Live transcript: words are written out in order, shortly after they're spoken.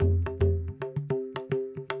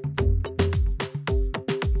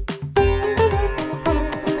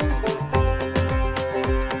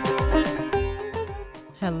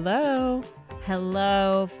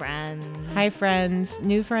Hi, friends.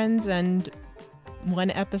 New friends and one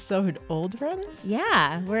episode old friends?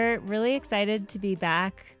 Yeah, we're really excited to be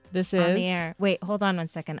back This on is? the air. Wait, hold on one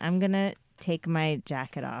second. I'm going to take my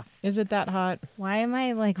jacket off. Is it that hot? Why am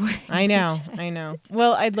I like wearing I know.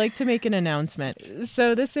 Well, I'd like to make an announcement.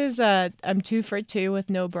 So this is, I'm 2 for 2 with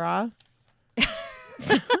no bra.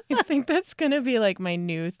 I think that's going to be like my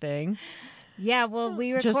new thing. Yeah, well, we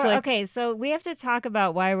record. Just like- Okay, so we have to talk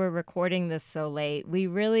about why we're recording this so late. We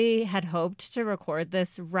really had hoped to record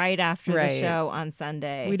this right after the Right. show on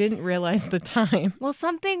Sunday. We didn't realize the time. Well,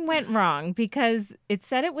 something went wrong because it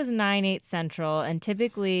said it was 9/8 Central, and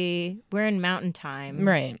typically we're in Mountain Time,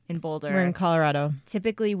 Right. in Boulder. We're in Colorado.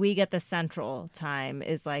 Typically we get the Central Time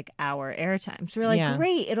is like our airtime. So we're like, Yeah.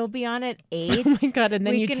 great, it'll be on at 8. Oh my God. And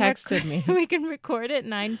then We you can texted me. We can record at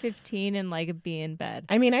 9:15 and like be in bed.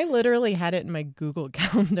 I mean, I literally had it in my Google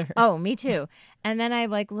Calendar. Oh, me too. And then I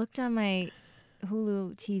like looked on my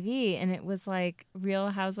Hulu TV and it was like Real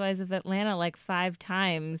Housewives of Atlanta like 5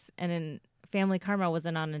 times, and then Family Karma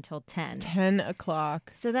wasn't on until 10. 10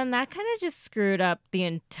 o'clock. So then that kind of just screwed up the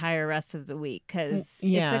entire rest of the week because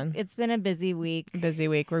Yeah. it's been a busy week. Busy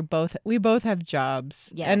week. We both have jobs.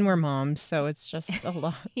 Yeah. And we're moms, so it's just a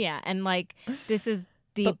lot. Yeah, and like this is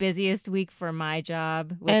the busiest week for my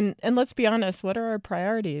job. And let's be honest, what are our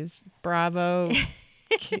priorities? Bravo,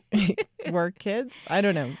 work, kids? I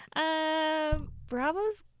don't know.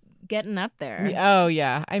 Bravo's getting up there. Oh,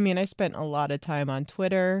 yeah. I mean, I spent a lot of time on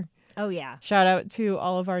Twitter. Oh, yeah. Shout out to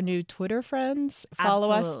all of our new Twitter friends.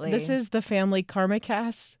 Follow Absolutely. us. This is the Family Karma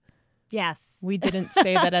Cast. Yes. We didn't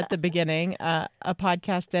say that at the beginning. A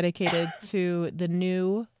podcast dedicated to the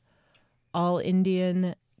new All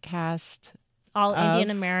Indian cast. All of-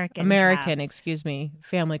 Indian American. cast. Excuse me.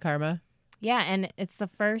 Family Karma. Yeah, and it's the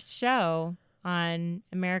first show on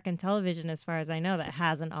American television, as far as I know, that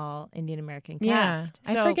has an all Indian American cast.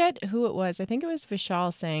 Yeah. I forget who it was. I think it was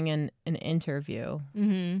Vishal saying in an interview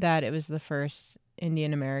Hmm. that it was the first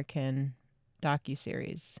Indian American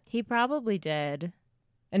docuseries. He probably did.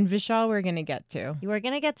 And Vishal we're going to get to. We're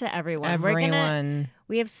going to get to everyone. Everyone.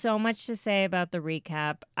 We have so much to say about the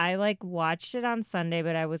recap. I like watched it on Sunday,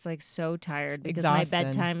 but I was like so tired because my Exhausted.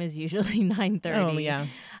 bedtime is usually 9:30. Oh, yeah.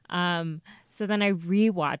 So then I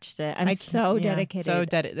rewatched it. I'm so dedicated. So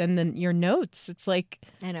dedicated. And then your notes. It's like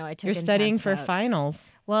I know. I took you're studying intense for notes.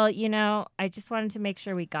 finals. Well, I just wanted to make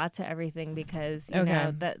sure we got to everything because you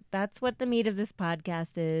know that's what the meat of this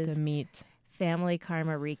podcast is. The meat. Family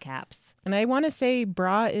Karma recaps. And I want to say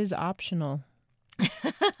bra is optional.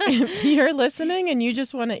 If you're listening and you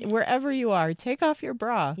just want to, wherever you are, take off your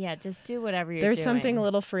bra. Yeah, just do whatever you're There's doing. something a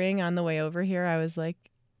little freeing on the way over here. I was like,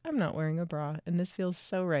 I'm not wearing a bra. And this feels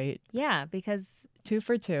so right. Yeah, because 2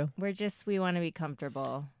 for 2. we want to be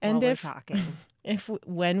comfortable And while if- we're talking.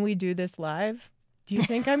 When we do this live, do you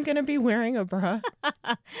think I'm going to be wearing a bra?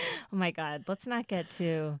 Oh my God, let's not get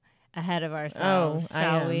too ahead of ourselves, I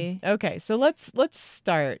shall am. we? Okay, so let's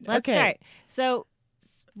start. Let's okay. start. So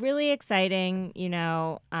it's really exciting, They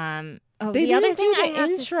the other didn't thing do I the have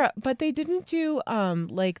to intro, but they didn't do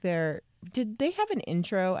did they have an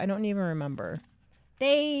intro? I don't even remember.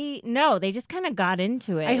 They just kind of got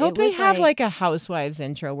into it. I hope It they was have like a Housewives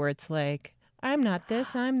intro where it's like, I'm not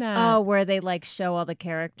this, I'm that. Oh, where they like show all the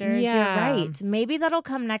characters. Yeah. You're right. Maybe that'll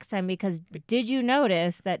come next time because did you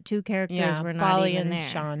notice that 2 characters yeah, were not Bali even and there?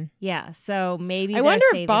 Sean. Yeah, so maybe I they're wonder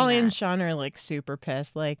if saving Bali and that. Sean are like super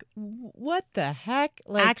pissed. Like, what the heck?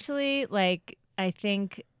 Like, Actually, like I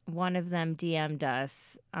think one of them DM'd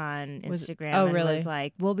us on Instagram oh, and really? was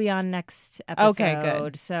like, we'll be on next episode. Okay,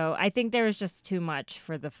 good. So I think there was just too much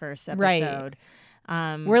for the first Right. episode.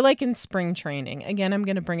 we're like in spring training. Again, I'm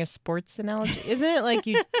going to bring a sports analogy. Isn't it like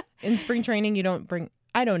you in spring training you don't bring?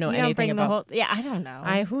 I don't know You don't anything bring about. the whole. Yeah, I don't know.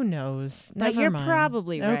 Who knows? But Never you're mind.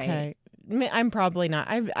 probably right. Okay. I'm probably not.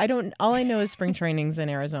 I don't. All I know is spring training's in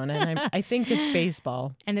Arizona, and I think it's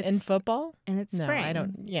baseball And it's and football. and it's No, spring. I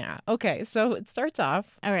don't. Yeah. Okay. So it starts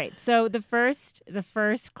off. All right. So the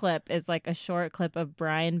first clip is like a short clip of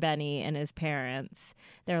Brian Benny and his parents.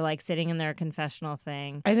 They're like sitting in their confessional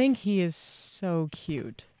thing. I think he is so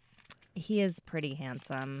cute. He is pretty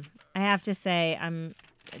handsome. I have to say, I'm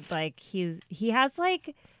like he has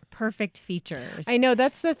like perfect features. I know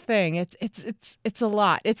that's the thing. It's a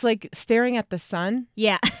lot. It's like staring at the sun.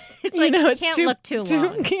 Yeah. It's like you can't look too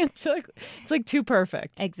long. It's like too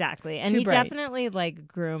perfect. Exactly. And Too he bright. definitely like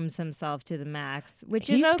grooms himself to the max, which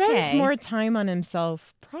He is okay. spends more time on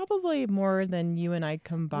himself, probably more than you and I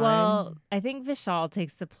combined. Well, I think Vishal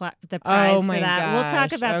takes the prize Oh for my that. We'll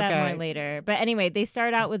talk gosh, about that okay. more later. But anyway, they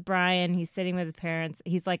start out with Brian. He's sitting with his parents.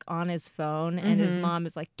 He's like on his phone, and his Mhm. mom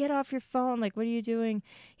is like, "Get off your phone! Like, what are you doing?"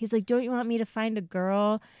 He's like, "Don't you want me to find a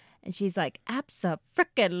girl?" And she's like,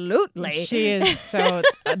 abso-frickin-lutely. She is so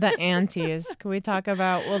the aunties. Can we talk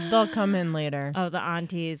about? Well, they'll come in later. Oh, the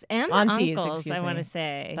aunties and the Aunties, uncles. excuse I want me. to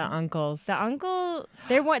say The uncles. the uncle.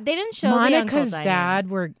 They didn't show Monica's the uncle dad.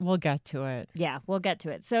 We'll get to it. Yeah, we'll get to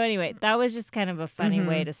it. So anyway, that was just kind of a funny Mm-hmm.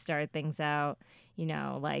 way to start things out. You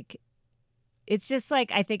know, like it's just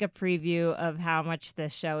like I think a preview of how much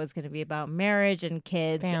this show is going to be about marriage and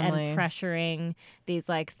kids Family. and pressuring these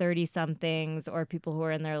like 30-somethings or people who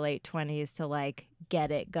are in their late 20s to like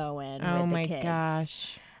get it going Oh with my the kids.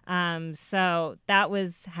 gosh. So that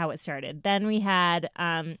was how it started. Then we had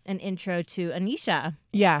an intro to Anisha,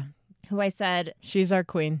 Yeah, who I said she's our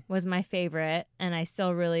queen. was my favorite, and I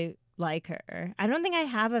still really like her. I don't think I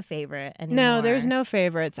have a favorite anymore. No, there's no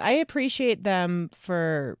favorites. I appreciate them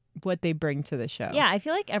for what they bring to the show. Yeah, I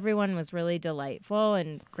feel like everyone was really delightful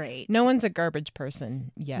and great. No one's a garbage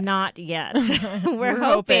person yet. Not yet. We're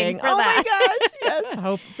hoping for oh that. my gosh, yes.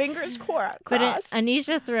 Hope. Fingers crossed. But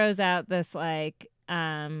Anisha throws out this like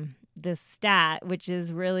this stat, which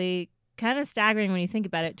is really kind of staggering when you think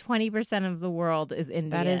about it. 20% of the world is Indian.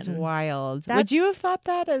 That is wild. That's- Would you have thought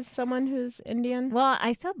that as someone who's Indian? Well,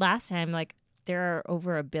 I said last time, like, there are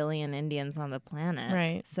over 1 billion Indians on the planet.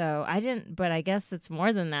 Right. So I didn't, but I guess it's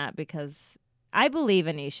more than that because I believe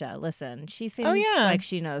Anisha. Listen, she seems like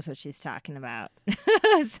she knows what she's talking about.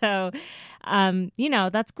 So, you know,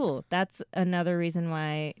 that's cool. That's another reason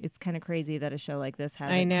why it's kind of crazy that a show like this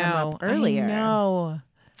hasn't come up earlier. I know.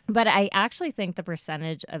 But I actually think the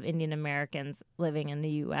percentage of Indian Americans living in the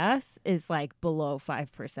U.S. is like below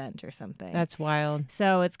 5% or something. That's wild.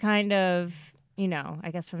 So it's kind of, you know,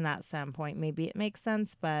 I guess from that standpoint, maybe it makes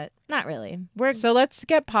sense, but not really. So let's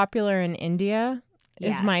get popular in India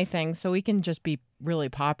is my Yes. thing. So we can just be really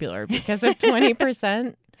popular because of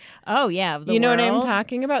 20%. Oh, yeah. of the You know what I'm world.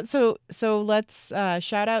 talking about? So let's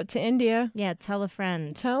shout out to India. Yeah, tell a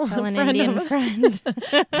friend. Tell a an friend Indian of- friend.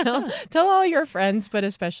 tell all your friends, but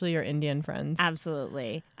especially your Indian friends.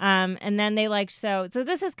 Absolutely. And then they like show. So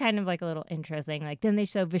this is kind of like a little intro thing. Like then they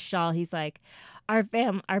show Vishal. He's like, our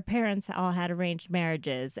parents all had arranged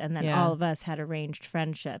marriages, and then Yeah. all of us had arranged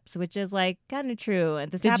friendships, which is like kind of true.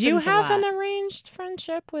 And this Did you happens a have lot. an arranged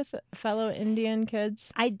friendship with fellow Indian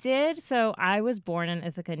kids? I did. So I was born in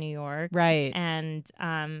Ithaca, New York. Right. And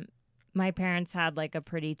my parents had like a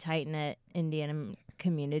pretty tight knit Indian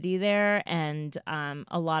community there, and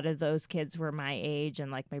a lot of those kids were my age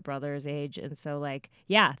and like my brother's age, and so like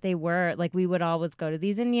yeah, they were like we would always go to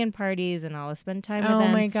these Indian parties and always spend time with Oh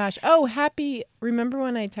them. my gosh. Oh, happy. Remember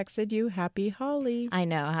when I texted you? Happy Holly. I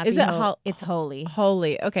know. Happy Is it it's holy.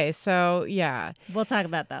 Holy. Okay. So, yeah. We'll talk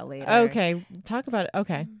about that later. Okay. Talk about it.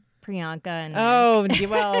 Okay. Priyanka and Oh,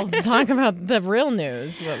 well, talk about the real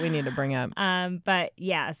news, what we need to bring up. But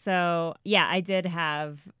yeah, so yeah, I did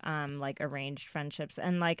have like arranged friendships,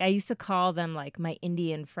 and like I used to call them like my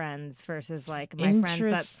Indian friends versus like my friends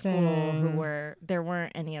at school who Interesting. there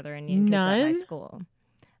weren't any other Indian kids at None? my school.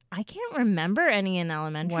 I can't remember any in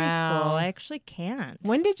elementary Wow. school. I actually can't.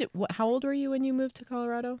 When did you, how old were you when you moved to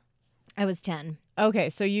Colorado? I was 10.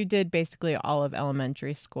 Okay. So you did basically all of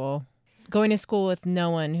elementary school, going to school with no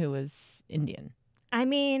one who was Indian. I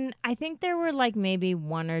mean, I think there were like maybe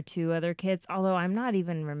 1 or 2 other kids, although I'm not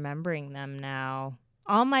even remembering them now.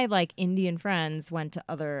 All my like Indian friends went to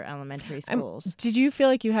other elementary schools. Did you feel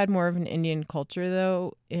like you had more of an Indian culture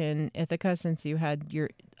though in Ithaca since you had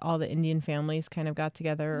all the Indian families kind of got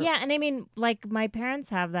together? Yeah, and I mean, like, my parents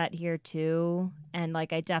have that here, too. And,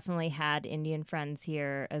 like, I definitely had Indian friends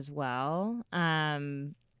here as well.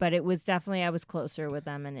 But it was definitely, I was closer with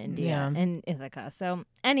them in India, in Ithaca. So,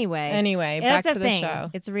 anyway, back that's to a the thing. show.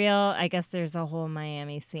 It's real. I guess there's a whole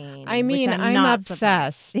Miami scene. I mean, which I'm not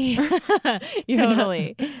obsessed. surprised. You're not-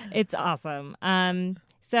 Totally. It's awesome.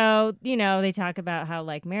 So, you know, they talk about how,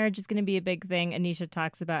 like, marriage is going to be a big thing. Anisha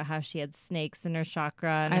talks about how she had snakes in her chakra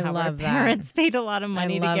and I how her love that. parents paid a lot of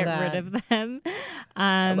money to love get that. rid of them.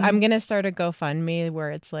 I'm going to start a GoFundMe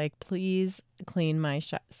where it's like, please clean my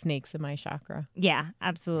snakes in my chakra. Yeah,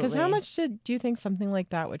 absolutely. Because how much do you think something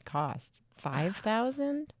like that would cost?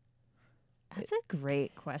 5,000? That's a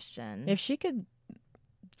great question. If she could,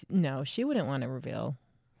 no, she wouldn't want to reveal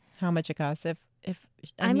how much it costs. If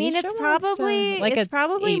I mean, Anisha it's wants to- probably like it's a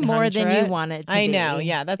probably more than 800. you want it to I be. know,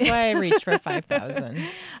 yeah, that's why I reached for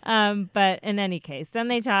 5,000. But in any case, then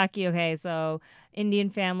they talk. Okay, so Indian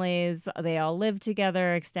families, they all live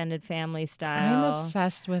together, extended family style. I'm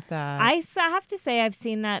obsessed with that. I have to say I've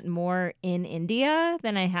seen that more in India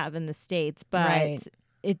than I have in the States, but Right.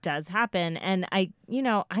 it does happen. And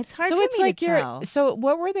it's hard so for it's me like to tell. So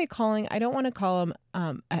what were they calling? I don't want to call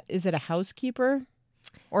them. Is it a housekeeper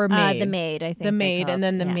or maid? The maid, I think. The maid, and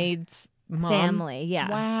then the yeah. maid's family. Yeah.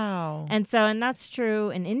 Wow. And that's true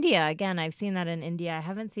in India. Again, I've seen that in India. I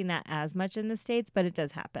haven't seen that as much in the States, but it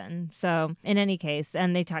does happen. So in any case,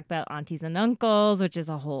 and they talk about aunties and uncles, which is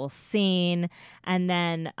a whole scene. And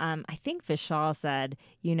then I think Vishal said,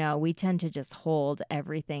 we tend to just hold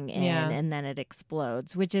everything in and then it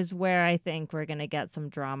explodes, which is where I think we're going to get some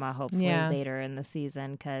drama hopefully later in the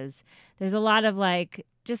season, because there's a lot of like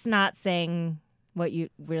just not saying what's in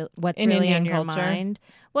really Indian on your culture. mind.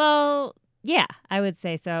 Well, yeah, I would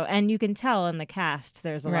say so. And you can tell in the cast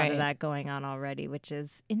there's a lot of that going on already, which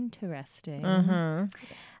is interesting.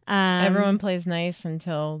 Everyone plays nice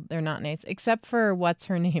until they're not nice, except for what's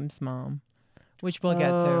her name's mom, which we'll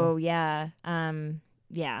get to. Oh,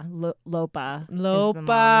 yeah. Lopa.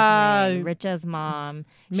 Lopa. Richa's mom.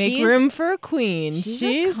 Make room for a queen.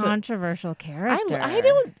 She's a controversial character. I'm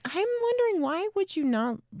wondering, why would you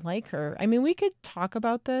not like her? I mean, we could talk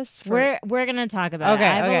about this. We're going to talk about it.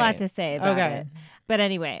 I have a lot to say about it. But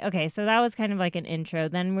anyway, so that was kind of like an intro.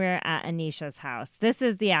 Then we're at Anisha's house. This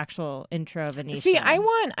is the actual intro of Anisha. See,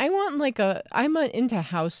 I'm into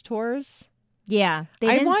house tours. Yeah,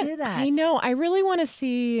 they didn't do that. I know. I really want to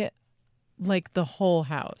see like the whole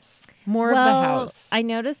house. More of the house. I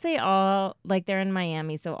noticed they all, like, they're in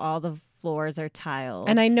Miami, so all the floors are tiled.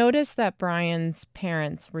 And I noticed that Brian's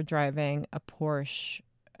parents were driving a Porsche.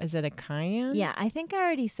 Is it a Cayenne? Yeah, I think I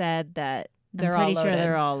already said that. They're I'm pretty all sure loaded.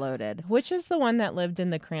 they're all loaded. Which is the one that lived in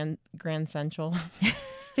the Grand Central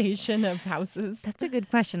station of houses? That's a good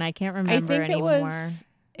question. I can't remember anymore.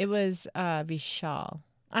 It was Vishal.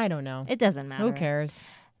 I don't know. It doesn't matter. Who cares?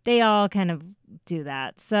 They all kind of do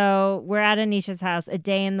that. So we're at Anisha's house, a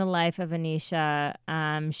day in the life of Anisha.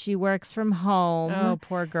 She works from home. Oh,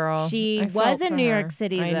 poor girl. She was in New York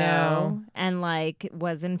City, though, and like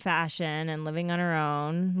was in fashion and living on her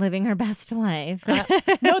own, living her best life.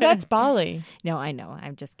 No, that's Bali. No, I know.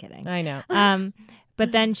 I'm just kidding. I know.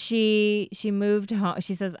 But then she moved home.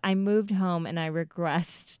 She says, I moved home and I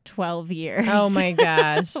regressed 12 years. Oh, my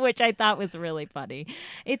gosh. Which I thought was really funny.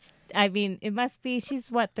 It must be, she's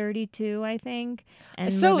 32, I think,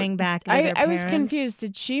 and moving back with her I was parents. confused.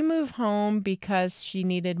 Did she move home because she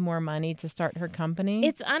needed more money to start her company?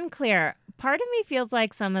 It's unclear. Part of me feels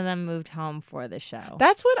like some of them moved home for the show.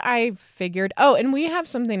 That's what I figured. Oh, and we have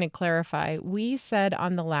something to clarify. We said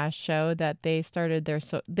on the last show that they started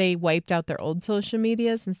they wiped out their old social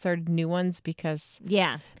medias and started new ones because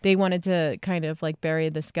they wanted to kind of like bury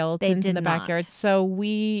the skeletons in the backyard. So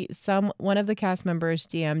one of the cast members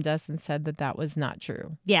DM'd us and said that was not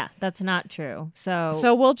true. Yeah, that's not true.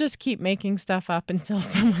 So we'll just keep making stuff up until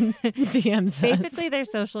someone DMs us. Basically, their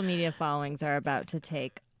social media followings are about to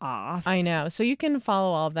take off. I know. So you can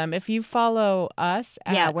follow all of them. If you follow us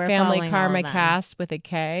at Family Karma Cast with a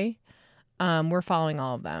K, we're following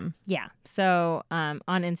all of them. Yeah. So on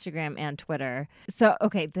Instagram and Twitter. So,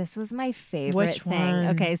 okay, this was my favorite thing. One?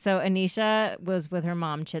 Okay, so Anisha was with her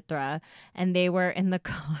mom, Chitra, and they were in the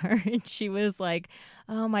car, and she was like,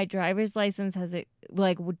 oh, my driver's license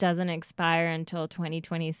doesn't expire until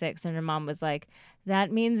 2026. And her mom was like,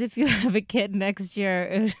 that means if you have a kid next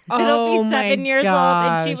year, it'll be 7 years old.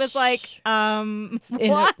 And she was like,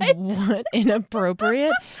 what? What?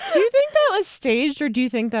 Inappropriate? Do you think that was staged or do you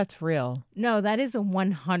think that's real? No, that is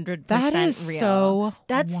 100% that is real. So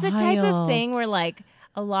That's wild. The type of thing where like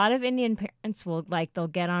a lot of Indian parents will they'll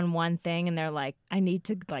get on one thing and they're like, I need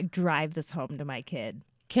to drive this home to my kid.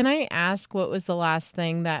 Can I ask what was the last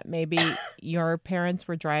thing that maybe your parents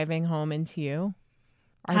were driving home into you?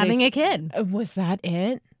 Having a kid. Was that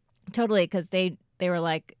it? Totally, because they were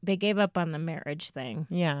like, they gave up on the marriage thing.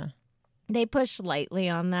 Yeah. They pushed lightly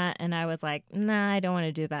on that, and I was like, nah, I don't want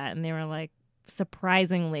to do that. And they were like,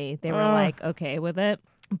 surprisingly, they were like, okay with it.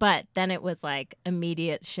 But then it was like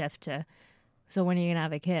immediate shift to, so when are you going to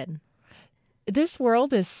have a kid? This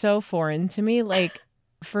world is so foreign to me. Like,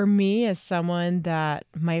 for me, as someone that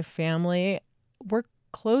my family, we're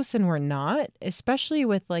close and we're not, especially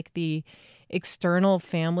with like the external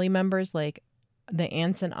family members, like the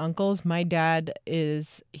aunts and uncles. My dad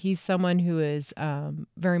he's someone who is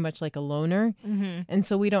very much like a loner. Mm-hmm. And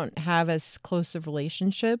so we don't have as close of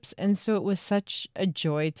relationships. And so it was such a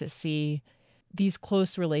joy to see these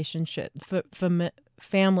close relationships,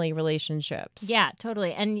 family relationships. Yeah,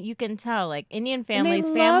 totally. And you can tell, like, Indian families,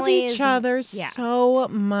 and they family love each other so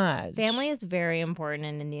much. Family is very important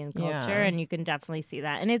in Indian culture, and you can definitely see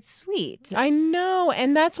that. And it's sweet. I know.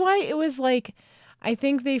 And that's why it was like, I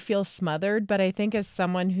think they feel smothered, but I think as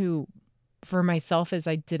someone who, for myself,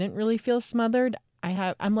 I didn't really feel smothered,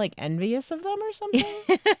 I'm like envious of them or something.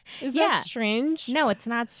 Is that strange? No, it's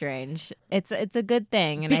not strange. It's a good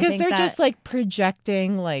thing. And because I think they're just like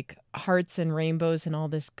projecting like hearts and rainbows and all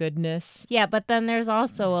this goodness. Yeah, but then there's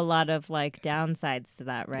also a lot of like downsides to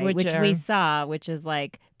that, right? Which we saw, which is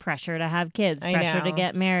like pressure to have kids, pressure to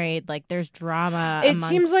get married. Like there's drama. It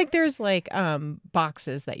seems like there's like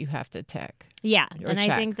boxes that you have to tick. Yeah, and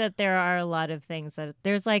check. I think that there are a lot of things that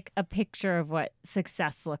there's like a picture of what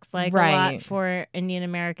success looks like a lot for Indian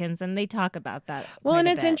Americans, and they talk about that. Well, and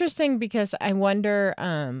it's interesting because I wonder,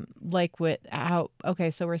 like with how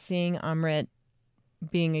so we're seeing Amrit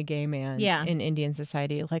being a gay man in Indian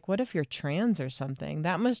society. Like, what if you're trans or something?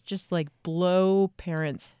 That must just like blow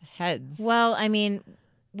parents' heads. Well, I mean,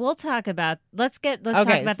 we'll talk about let's talk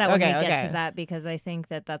about that when we get to that, because I think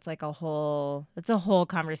that that's like a whole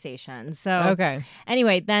conversation. So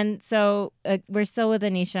anyway, then we're still with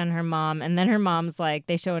Anisha and her mom, and then her mom's like,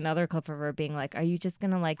 they show another clip of her being like, are you just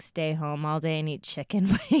gonna like stay home all day and eat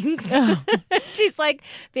chicken wings? She's like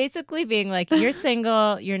basically being like, you're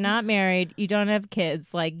single, you're not married, you don't have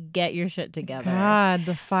kids, like get your shit together. God,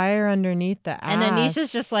 the fire underneath the ass. And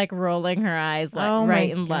Anisha's just like rolling her eyes like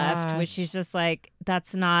right and left, which she's just like,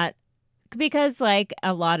 that's not, because like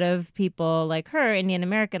a lot of people like her, Indian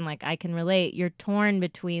American, like I can relate, you're torn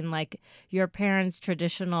between like your parents'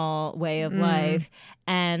 traditional way of life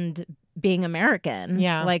and being American.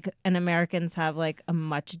 Yeah. Like, and Americans have like a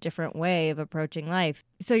much different way of approaching life.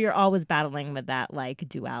 So you're always battling with that like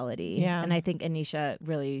duality. Yeah. And I think Anisha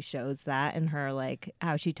really shows that in her, like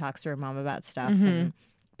how she talks to her mom about stuff and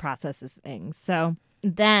processes things. So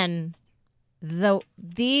then I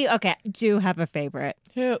do have a favorite.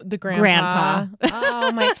 Who? The grandpa.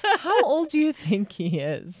 Oh my! How old do you think he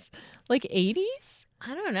is? Like 80s?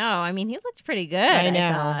 I don't know. I mean, he looked pretty good. I know.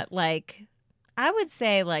 I thought. Like, I would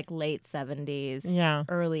say like late 70s,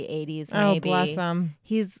 early 80s. Maybe. Oh, bless him.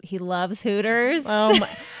 He loves Hooters. Oh my!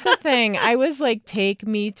 The thing, I was like, take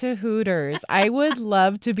me to Hooters. I would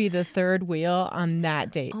love to be the third wheel on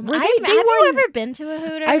that date. Have you ever been to a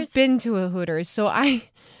Hooters? I've been to a Hooters, so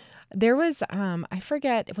there was, I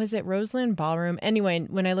forget, was it Roseland Ballroom? Anyway,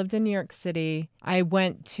 when I lived in New York City, I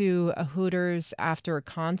went to a Hooters after a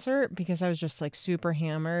concert because I was just like super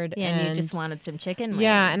hammered. Yeah, and you just wanted some chicken wings.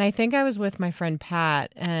 Yeah, and I think I was with my friend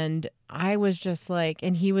Pat, and I was just like,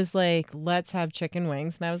 and he was like, let's have chicken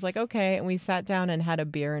wings. And I was like, okay. And we sat down and had a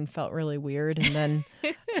beer and felt really weird and then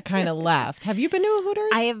kind of left. Have you been to a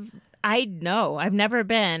Hooters? I know. I've never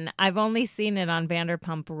been. I've only seen it on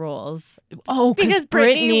Vanderpump Rules. Oh, because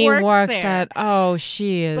Brittany works there.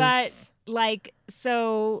 She is. But like,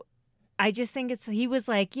 so I just think he was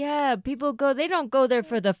like, yeah, people they don't go there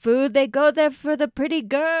for the food. They go there for the pretty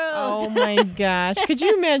girls. Oh my gosh. Could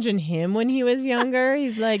you imagine him when he was younger?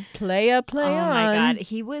 He's like, play on. Oh my God.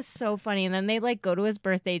 He was so funny. And then they like go to his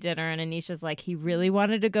birthday dinner and Anisha's like, he really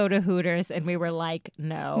wanted to go to Hooters. And we were like,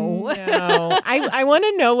 no. I want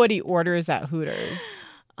to know what he orders at Hooters.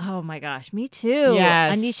 Oh my gosh, me too.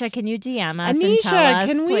 Yes. Anisha, can you DM us and tell us,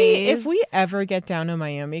 can please? If we ever get down to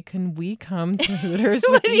Miami, can we come to Hooters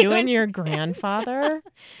with you and your grandfather?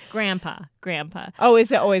 Grandpa. Oh,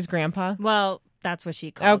 is it always Grandpa? Well, that's what she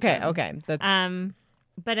calls him. Okay. That's...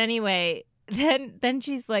 But anyway, then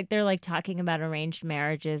she's like, they're like talking about arranged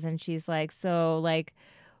marriages, and she's like, so like,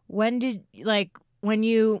 when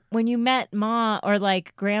you met Ma or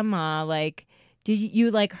like Grandma, like, did you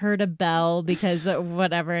like heard a bell because of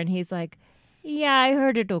whatever? And he's like, yeah, I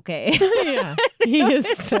heard it okay. Yeah, he is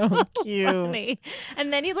so cute. Funny.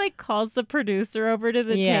 And then he like calls the producer over to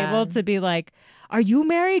the table to be like, are you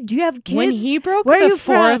married? Do you have kids? When he broke the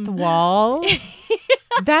fourth wall,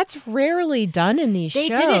 that's rarely done in these shows.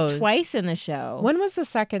 They did it twice in the show. When was the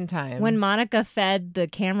second time? When Monica fed the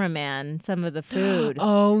cameraman some of the food.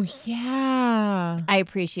 Oh, yeah. I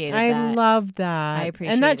appreciated that. I love that. I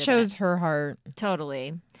appreciate And that shows her heart.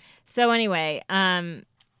 Totally. So anyway,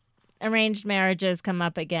 arranged marriages come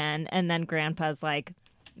up again, and then Grandpa's like,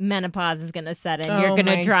 menopause is going to set in. You're going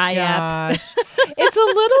to dry up. It's a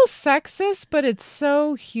little sexist, but it's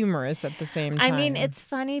so humorous at the same time. I mean, it's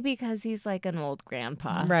funny because he's like an old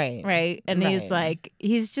grandpa. Right. And he's like,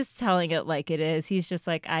 he's just telling it like it is. He's just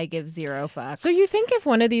like, I give zero fucks. So you think if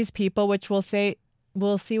one of these people, which we'll see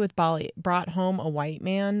with Bali, brought home a white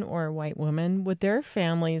man or a white woman, would their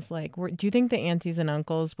families do you think the aunties and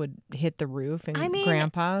uncles would hit the roof and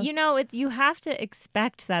Grandpa? You know, you have to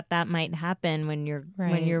expect that might happen when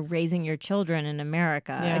you're raising your children in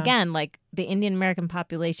America. Yeah. Again, like the Indian American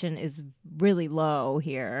population is really low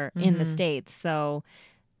here in the States. So,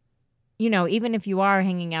 you know, even if you are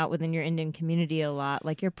hanging out within your Indian community a lot,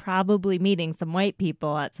 like you're probably meeting some white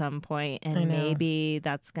people at some point, and maybe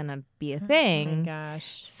that's going to be a thing. Oh my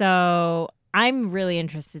gosh. So I'm really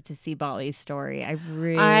interested to see Bali's story. I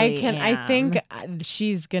am. I think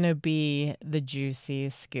she's gonna be the juicy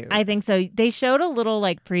scoop. I think so. They showed a little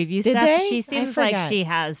like preview Did stuff. they? She seems like she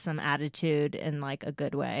has some attitude in like a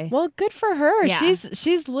good way. Well, good for her. Yeah.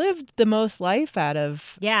 She's lived the most life out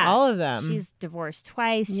of all of them. She's divorced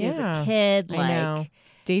twice. She has a kid. I know.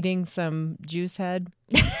 Dating some juice head.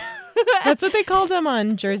 That's what they called him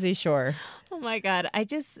on Jersey Shore. Oh my God.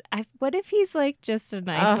 What if he's like just a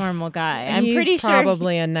nice, normal guy? I'm pretty sure. He's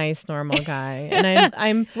probably a nice, normal guy. And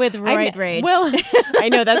I'm with roid rage. Well, I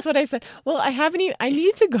know that's what I said. Well, I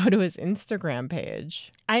need to go to his Instagram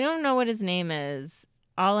page. I don't know what his name is.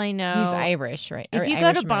 All I know. He's Irish, right? If you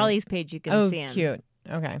go to Bali's page, you can see him. Oh, cute.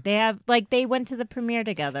 Okay. They went to the premiere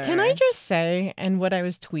together. Can I just say, and what I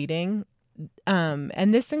was tweeting,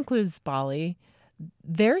 and this includes Bali,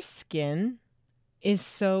 their skin is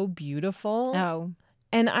so beautiful. Oh.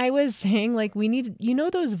 And I was saying, like, we need,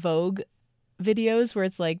 those Vogue videos where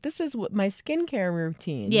it's like, this is what my skincare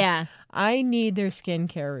routine. Yeah. I need their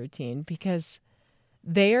skincare routine because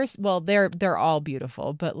they're all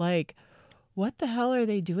beautiful, but like, what the hell are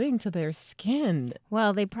they doing to their skin?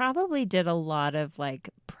 Well, they probably did a lot of like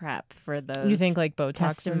prep for those. You think like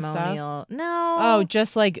Botox and stuff? No. Oh,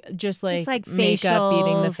 just like makeup,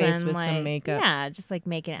 beating the face with like, some makeup. Yeah, just like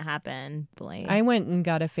making it happen. Blake. I went and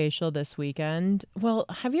got a facial this weekend. Well,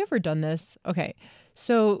 have you ever done this? Okay.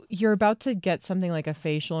 So you're about to get something like a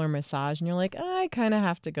facial or massage and you're like, I kind of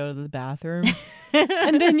have to go to the bathroom.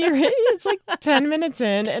 And then it's like 10 minutes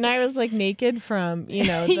in and I was like naked from, and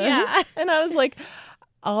I was like,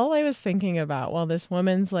 all I was thinking about while this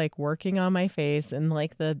woman's like working on my face and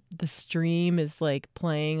like the stream is like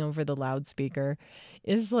playing over the loudspeaker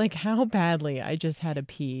is like how badly I just had to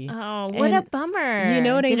pee. Oh, what a bummer. You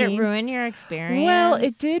know what I mean? Did it ruin your experience? Well,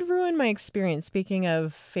 it did ruin my experience. Speaking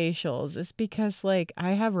of facials, it's because like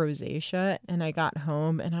I have rosacea and I got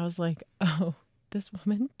home and I was like, oh, this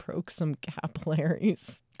woman broke some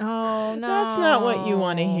capillaries. Oh, no. That's not what you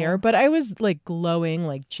want to hear. But I was like glowing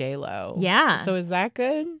like J-Lo. Yeah. So is that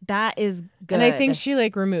good? That is good. And I think she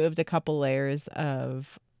like removed a couple layers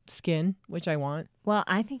of skin, which I want. Well,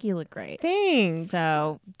 I think you look great. Thanks.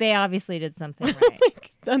 So they obviously did something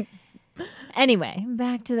right. Anyway,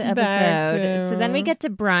 back to the episode. So then we get to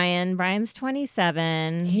Brian. Brian's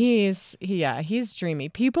 27. He's dreamy.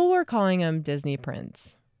 People were calling him Disney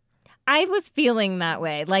Prince. I was feeling that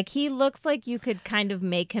way. Like, he looks like you could kind of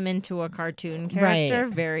make him into a cartoon character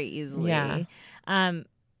very easily. Yeah. I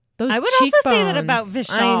would also say that about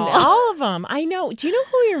Vishal. All of them. I know. Do you know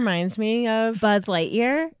who he reminds me of? Buzz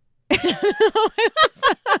Lightyear.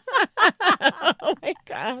 Oh my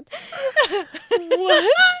God.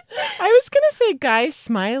 What? I was going to say Guy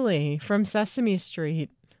Smiley from Sesame Street.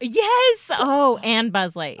 Yes. Oh, and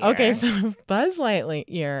Buzz Lightyear. Okay, so Buzz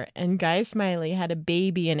Lightyear and Guy Smiley had a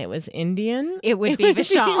baby and it was Indian. It would be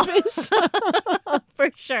Vishal. For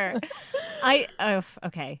sure.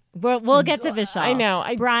 Okay. We'll get to Vishal. I know.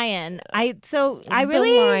 Brian. I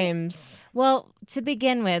really limes. Well, to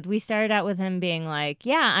begin with, we started out with him being like,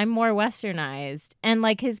 yeah, I'm more westernized. And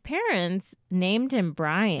like his parents named him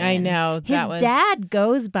Brian. I know. His dad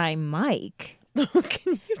goes by Mike.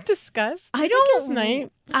 Can you discuss? I don't. His name.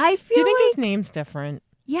 I feel. Do you think like, his name's different?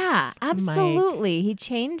 Yeah, absolutely. Mike. He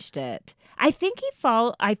changed it. I think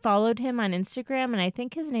I followed him on Instagram, and I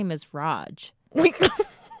think his name is Raj.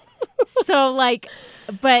 So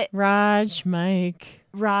but Mike,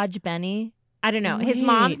 Benny. I don't know. Wait. His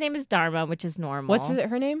mom's name is Dharma, which is normal. What's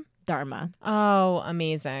her name? Dharma. Oh,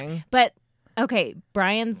 amazing. But okay,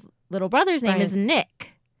 Brian's little brother's name is Nick.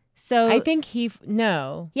 So I think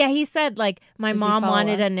no. Yeah, he said like my mom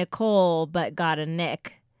wanted a Nicole but got a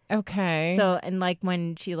Nick. Okay. So and like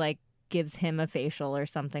when she like gives him a facial or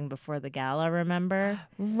something before the gala, remember?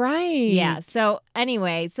 Right. Yeah. So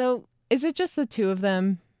anyway, is it just the two of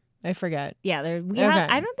them? I forget. Yeah,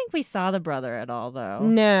 I don't think we saw the brother at all though.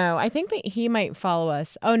 No, I think that he might follow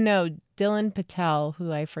us. Oh no, Dylan Patel,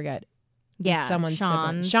 who I forget. Yeah,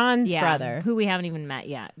 Sean's brother, who we haven't even met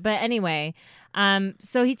yet. But anyway,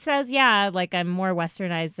 so he says, yeah, like I'm more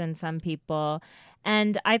westernized than some people.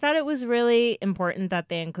 And I thought it was really important that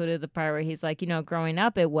they included the part where he's like, growing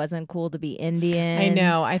up, it wasn't cool to be Indian. I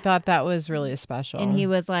know. I thought that was really special. And he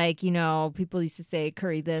was like, people used to say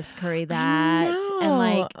curry this, curry that. And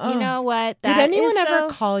like, you know what? Did anyone ever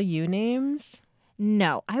call you names?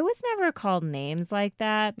 No, I was never called names like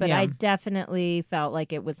that, but I definitely felt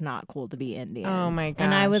like it was not cool to be Indian. Oh my gosh.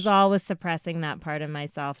 And I was always suppressing that part of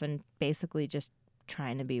myself and basically just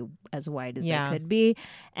trying to be as white as I could be.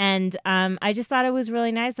 And I just thought it was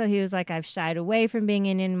really nice. So he was like, I've shied away from being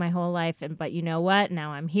Indian my whole life. But you know what?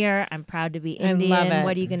 Now I'm here. I'm proud to be Indian. I love it.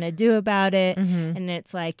 What are you going to do about it? Mm-hmm. And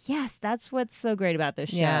it's like, yes, that's what's so great about this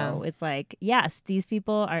show. Yeah. It's like, yes, these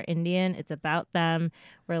people are Indian. It's about them.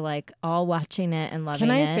 We're like all watching it and loving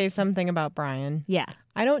it. Can I say something about Brian? Yeah.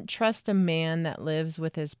 I don't trust a man that lives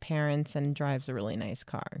with his parents and drives a really nice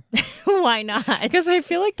car. Why not? Because I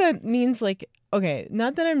feel like that means like, okay,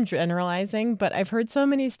 not that I'm generalizing, but I've heard so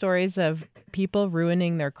many stories of people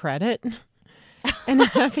ruining their credit and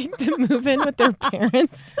having to move in with their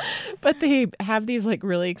parents, but they have these like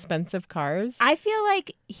really expensive cars. I feel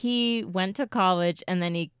like he went to college and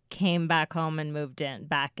then he came back home and moved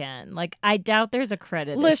back in. Like, I doubt there's a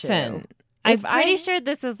credit issue. I'm pretty sure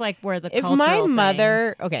this is like where the cultural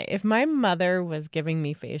if my mother was giving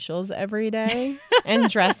me facials every day and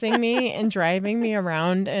dressing me and driving me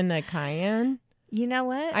around in a Cayenne, you know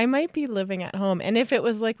what? I might be living at home. And if it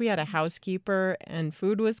was like we had a housekeeper and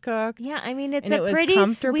food was cooked. Yeah, I mean, it's a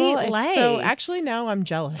pretty sweet life. So actually now I'm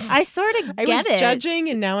jealous. I sort of get it. I was judging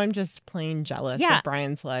and now I'm just plain jealous of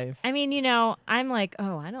Brian's life. I mean, you know, I'm like,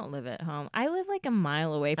 oh, I don't live at home. I live like a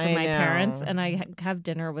mile away from my parents and I have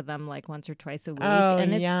dinner with them like once or twice a week.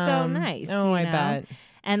 And it's so nice. Oh, I bet.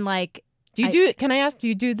 And like, can I ask, do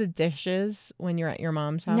you do the dishes when you're at your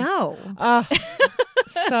mom's house? No.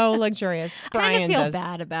 So luxurious. Brian I kind of feel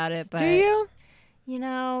bad about it, but do you? You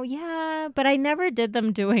know, yeah, but I never did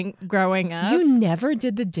them growing up. You never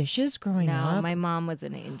did the dishes growing up? No, my mom was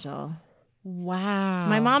an angel. Wow.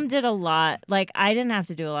 My mom did a lot. Like, I didn't have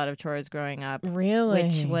to do a lot of chores growing up. Really?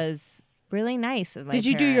 Which was really nice of my Did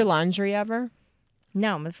you do your laundry ever?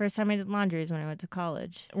 No, the first time I did laundry is when I went to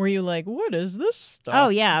college. Were you like, what is this stuff? Oh,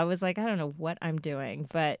 yeah. I was like, I don't know what I'm doing.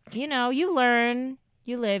 But, you know, you learn.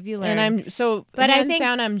 You live, you learn. And hands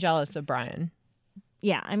down, I'm jealous of Brian.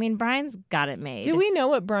 Yeah, I mean, Brian's got it made. Do we know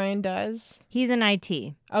what Brian does? He's in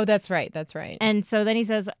IT. Oh, that's right. And so then he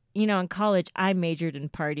says, you know, in college, I majored in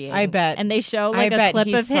partying. I bet. And they show like a clip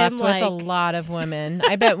of him with a lot of women.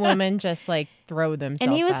 I bet women just like throw themselves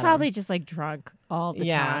And he was at probably him. just like drunk all the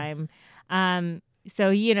time. So,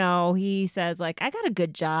 you know, he says like, I got a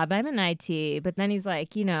good job. I'm in IT. But then he's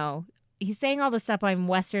like, you know, he's saying all this stuff. I'm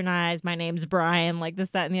westernized. My name's Brian, like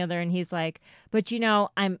this, that, and the other. And he's like, but you know,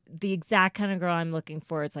 I'm the exact kind of girl I'm looking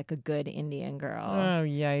for. It's like a good Indian girl. Oh,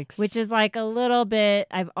 yikes. Which is like a little bit,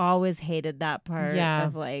 I've always hated that part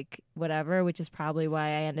of like whatever, which is probably why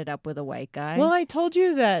I ended up with a white guy. Well, I told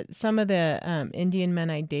you that some of the Indian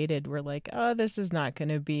men I dated were like, oh, this is not going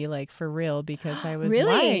to be like for real because I was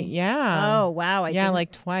really? white. Yeah. Oh, wow.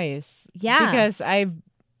 Like twice. Yeah. Because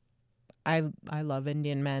I love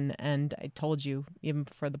Indian men, and I told you even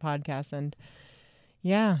before the podcast, and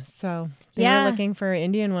so they were looking for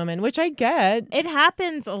Indian women, which I get. It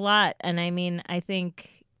happens a lot, and I mean, I think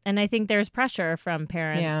there's pressure from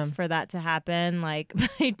parents for that to happen. Like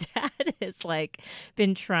my dad has like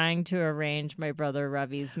been trying to arrange my brother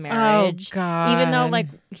Ravi's marriage. Oh God! Even though like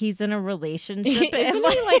he's in a relationship, isn't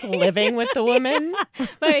he like living with the woman?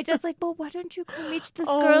 My dad's like, well, why don't you go meet this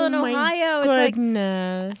girl in Ohio?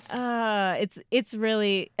 Goodness. It's like, it's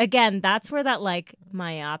really, again, that's where that like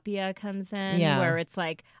myopia comes in, where it's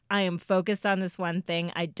like, I am focused on this one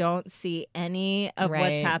thing. I don't see any of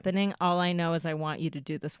what's happening. All I know is I want you to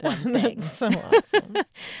do this one thing. That's so awesome.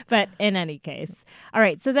 But in any case. All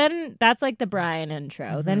right. So then that's like the Brian intro.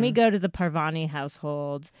 Mm-hmm. Then we go to the Parvani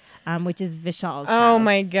household, which is Vishal's house. Oh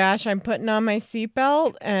my gosh. I'm putting on my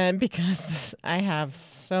seatbelt and because I have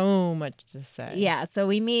so much to say. Yeah. So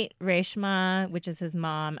we meet Reshma, which is his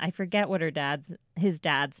mom. I forget what his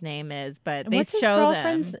dad's name is, but they What's show his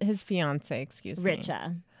girlfriend's, his fiance, excuse me.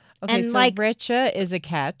 Richa. Okay, and so like, Richa is a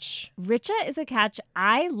catch.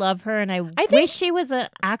 I love her, and I wish she was an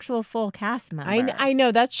actual full cast member. I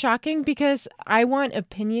know, that's shocking because I want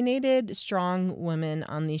opinionated, strong women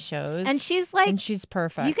on these shows. And she's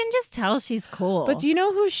perfect. You can just tell she's cool. But do you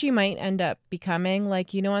know who she might end up becoming?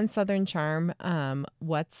 Like, you know, on Southern Charm,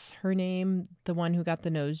 what's her name? The one who got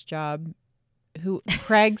the nose job?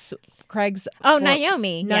 Craig's.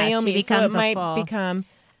 Naomi. Naomi. Yeah, she becomes so it might become.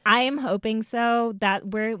 I am hoping so. That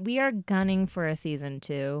we are gunning for a season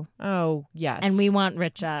 2. Oh, yes. And we want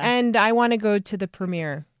Richa. And I want to go to the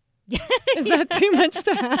premiere. Is that too much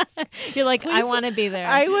to ask? You're like, I want to be there.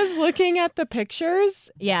 I was looking at the pictures.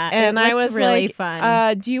 Yeah, and I was really like,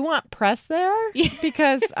 fun. Do you want press there?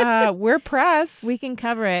 Because we're press. We can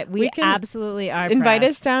cover it. We absolutely are. Invite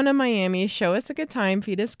press. us down to Miami, show us a good time,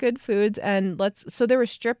 feed us good foods, and So there were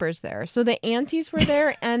strippers there. So the aunties were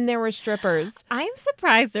there, and there were strippers. I'm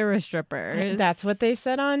surprised there were strippers. That's what they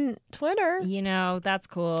said on Twitter. That's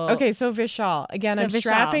cool. Okay, so Vishal. Again, I'm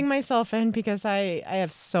strapping myself in because I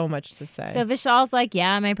have so much to say. So Vishal's like,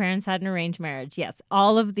 yeah, my parents had an arranged marriage. Yes,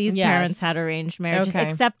 all of these parents had arranged marriages,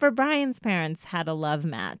 except for Brian's parents had a love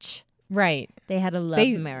match. Right. They had a love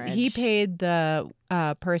marriage. He paid the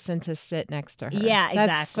person to sit next to her. Yeah, exactly.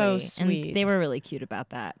 That's so sweet. And they were really cute about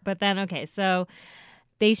that. But then, so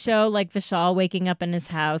they show like Vishal waking up in his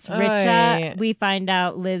house. Richa, we find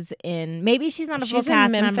out, lives in, maybe she's not a full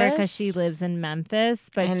cast member because she lives in Memphis,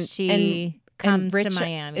 but she comes to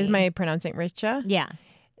Miami. Is my pronouncing Richa? Yeah.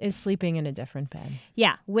 Is sleeping in a different bed.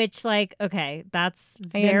 Yeah, which that's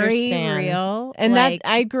very real. And that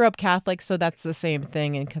I grew up Catholic, so that's the same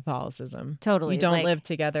thing in Catholicism. Totally. You don't live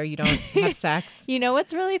together. You don't have sex. You know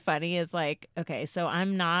what's really funny is so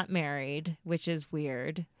I'm not married, which is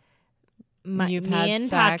weird. Me and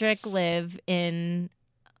Patrick live in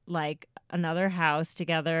another house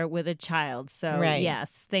together with a child. So yes,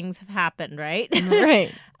 things have happened, right?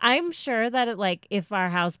 Right. I'm sure that if our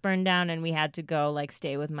house burned down and we had to go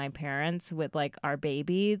stay with my parents with our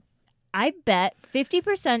baby, I bet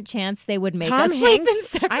 50% chance they would make us sleep in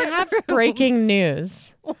separate I have rooms. Breaking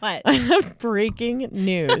news. What? I have breaking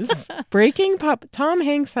news. Tom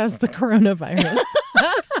Hanks has the coronavirus.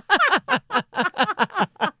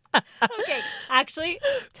 Okay, actually,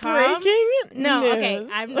 Tom. Breaking news. Okay,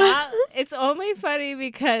 I'm not. It's only funny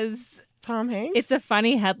because Tom Hanks. It's a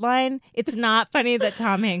funny headline. It's not funny that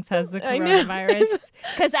Tom Hanks has the coronavirus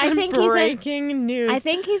because I think breaking news. I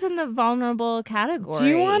think he's in the vulnerable category. Do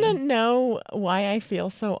you want to know why I feel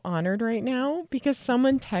so honored right now? Because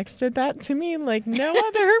someone texted that to me like no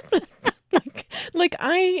other. like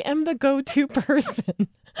I am the go-to person.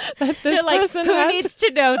 That this person who needs to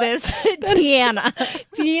know this? Deanna.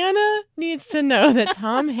 Deanna needs to know that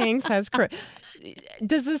Tom Hanks has.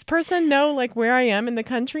 Does this person know where I am in the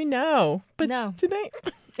country? No, but no. Do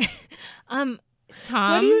they?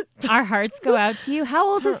 Tom, our hearts go out to you. How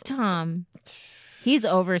old is Tom? He's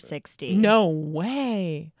over 60. No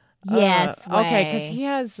way. Yes. Okay, because he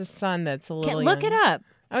has a son that's a little. Look it up.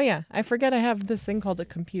 Oh yeah, I forget I have this thing called a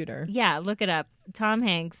computer. Yeah, look it up. Tom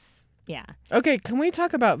Hanks. Yeah. Okay, can we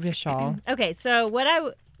talk about Vishal? Okay, so what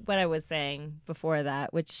I was saying before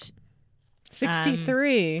that, which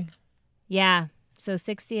 63. Yeah. So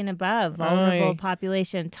 60 and above, vulnerable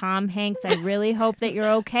population. Tom Hanks, I really hope that you're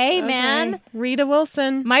okay, man. Rita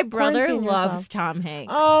Wilson. My brother loves Tom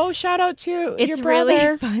Hanks. Oh, shout out to your brother. It's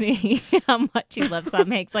really funny how much he loves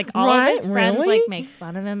Tom Hanks. All of his friends make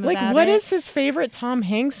fun of him about what it. is his favorite Tom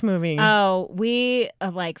Hanks movie? Oh, we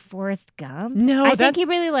Forrest Gump. No, I think he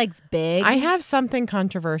really likes Big. I have something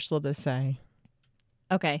controversial to say.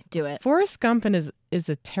 Okay, do it. Forrest Gump is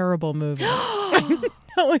a terrible movie.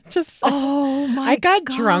 No, it just. Oh my! I got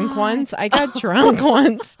drunk once.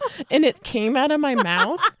 And it came out of my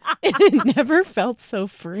mouth, and it never felt so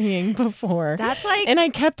freeing before. That's and I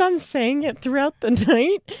kept on saying it throughout the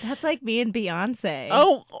night. That's like me and Beyonce.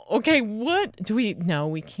 Oh, okay. What do we? No,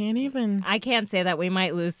 we can't even. I can't say that. We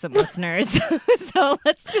might lose some listeners, so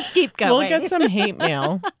let's just keep going. We'll get some hate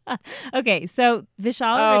mail. Okay, so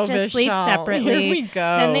Vishal and Richa sleep separately. Here we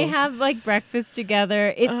go. Then they have breakfast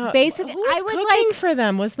together. It basically, I was cooking for them.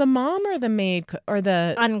 Was the mom or the maid or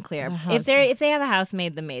the unclear? If they have a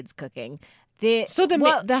housemaid, the maid's cooking.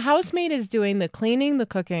 The housemaid is doing the cleaning, the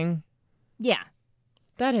cooking. Yeah,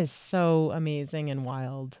 that is so amazing and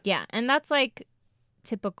wild. Yeah, and that's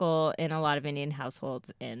typical in a lot of Indian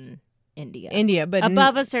households in India. But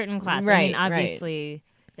above a certain class. Right, I mean, obviously,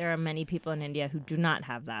 there are many people in India who do not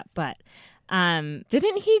have that. But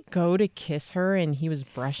didn't he go to kiss her and he was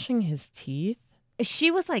brushing his teeth?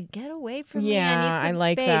 She was like, "Get away from me! Yeah, I need some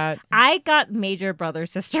like space." that. I got major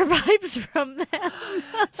brother-sister vibes from them.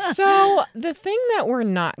 So the thing that we're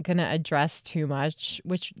not going to address too much,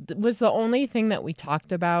 which was the only thing that we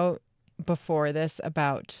talked about before this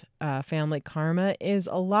about family karma, is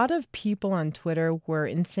a lot of people on Twitter were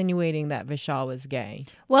insinuating that Vishal was gay.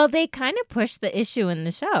 Well, they kind of pushed the issue in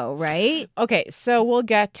the show, right? Okay, so we'll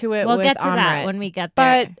get to it. We'll get to Amrit. that when we get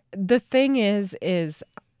there. But the thing is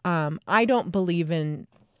I don't believe in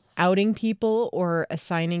outing people or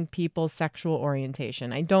assigning people sexual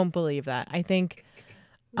orientation. I don't believe that. I think...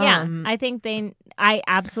 I think I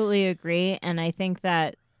absolutely agree. And I think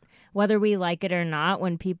that whether we like it or not,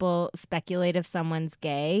 when people speculate if someone's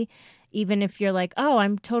gay, even if you're like, oh,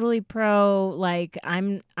 I'm totally pro, like,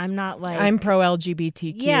 I'm not like... I'm pro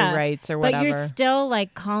LGBTQ rights or whatever. But you're still,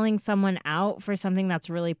 like, calling someone out for something that's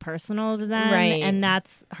really personal to them. Right. And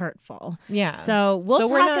that's hurtful. Yeah. So we'll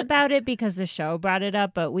talk about it because the show brought it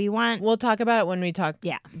up, but we'll talk about it when we talk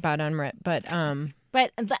about Unwrit.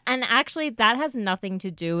 But and actually, that has nothing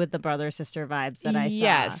to do with the brother-sister vibes that I saw.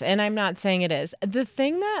 Yes, and I'm not saying it is. The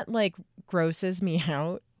thing that, like, grosses me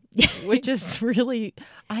out, which is really,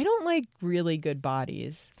 I don't like really good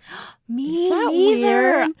bodies. Me neither.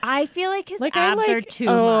 Weird? I feel like his abs are too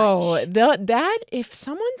much. Oh, that if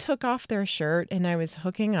someone took off their shirt and I was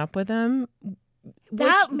hooking up with them,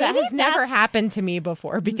 that has never happened to me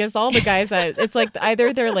before, because all the guys, it's like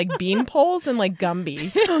either they're like bean poles and like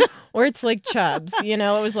Gumby, or it's like chubs. You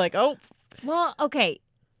know, it was like, oh. Well, okay.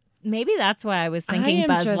 Maybe that's why I was thinking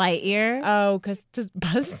Buzz Lightyear. Oh, because does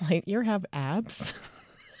Buzz Lightyear have abs?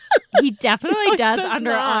 He definitely does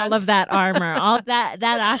under all of that armor. All that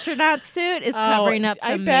astronaut suit is covering up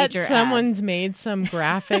some major I bet someone's made some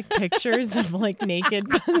graphic pictures of like naked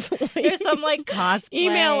Buzz Lightyear. There's some like cosplay,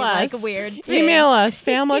 email us, like weird thing. Email us,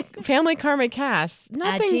 Family Karma Cast.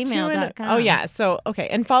 Nothing at gmail.com. Oh yeah, so okay,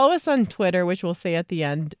 and follow us on Twitter, which we'll say at the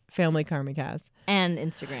end, Family Karma Cast. And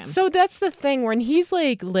Instagram. So that's the thing, when he's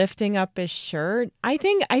like lifting up his shirt, I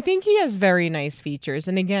think he has very nice features,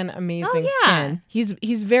 and again, amazing skin. He's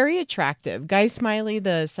very attractive. Guy Smiley,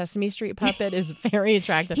 the Sesame Street puppet, is very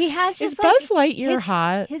attractive. He has just is Buzz Lightyear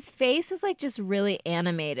hot? His face is like just really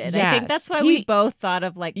animated. Yes. I think that's why we both thought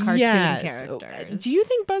of like cartoon characters. Do you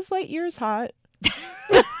think Buzz Lightyear is hot?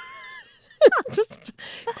 Just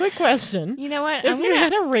quick question. You know what? If you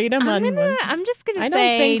had to rate him on one, I'm just gonna say I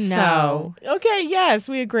don't think no. So. Okay, yes,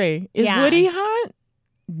 we agree. Is Woody hot?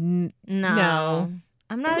 No.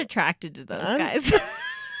 I'm not attracted to those guys.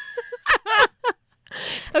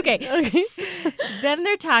 Okay. Then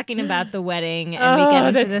they're talking about the wedding, and we get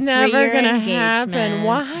into the 3-year engagement. That's never gonna happen.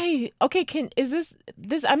 Why? Okay, is this?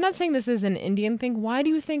 I'm not saying this is an Indian thing. Why do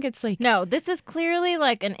you think it's like? No, this is clearly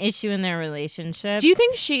like an issue in their relationship. Do you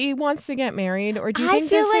think she wants to get married, or do you think I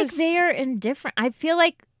feel like they are indifferent? I feel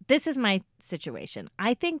like this is my situation.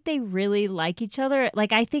 I think they really like each other.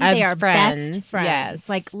 Like, I think they are best friends. Yes.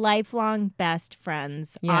 Like, lifelong best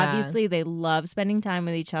friends. Yeah. Obviously, they love spending time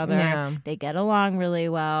with each other. Yeah. They get along really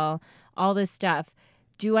well. All this stuff.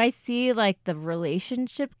 Do I see, like, the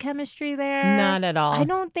relationship chemistry there? Not at all. I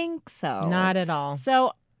don't think so. Not at all.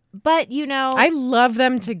 So, but, you know. I love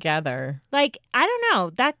them together. Like, I don't know.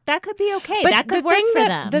 That could be okay. But that could work for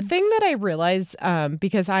them. The thing that I realized,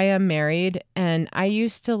 because I am married, and I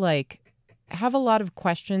used to, like, have a lot of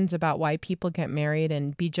questions about why people get married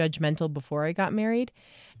and be judgmental before I got married.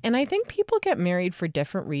 And I think people get married for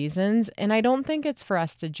different reasons. And I don't think it's for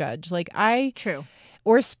us to judge. Like, True.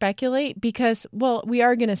 Or speculate because, well, we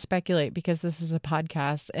are going to speculate because this is a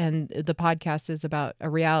podcast and the podcast is about a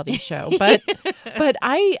reality show. But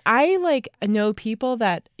I like know people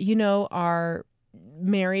that, you know, are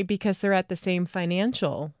married because they're at the same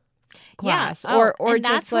financial class. Yeah. Or and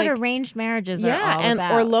just that's like what arranged marriages are all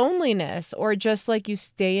about. Or loneliness, or just like you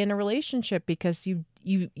stay in a relationship because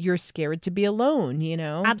you're scared to be alone, you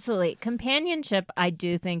know? Absolutely. Companionship, I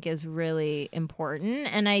do think, is really important.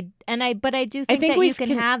 But I do think that you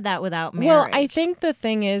can have that without marriage. Well, I think the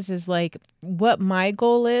thing is like what my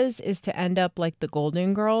goal is to end up like the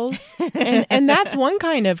Golden Girls. and that's one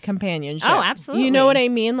kind of companionship. Oh, absolutely. You know what I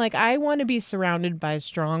mean? Like, I want to be surrounded by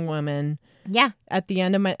strong women. Yeah. At the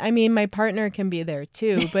end of my partner can be there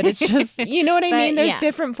too, but it's just, you know what I mean? There's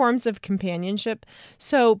different forms of companionship.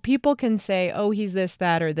 So people can say, oh, he's this,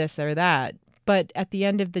 that, or this or that. But at the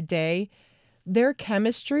end of the day, their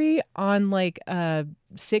chemistry on like a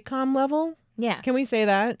sitcom level. Yeah. Can we say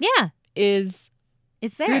that? Yeah. It's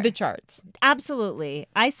there. Through the charts. Absolutely.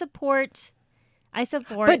 I support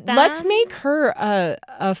but that. Let's make her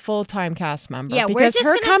a full-time cast member. Yeah, because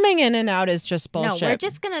her coming in and out is just bullshit. No, we're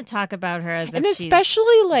just going to talk about her as and if especially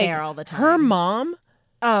she's like there all the time. Her mom.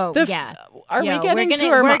 Oh, yeah. Are we getting to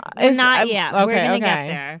her mom? Not yet. Okay, we're going to get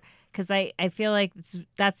there. Because I feel like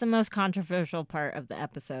that's the most controversial part of the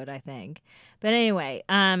episode, I think. But anyway,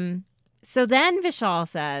 so then Vishal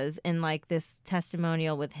says in like this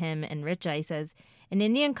testimonial with him and Richa, he says, in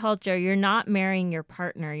Indian culture, you're not marrying your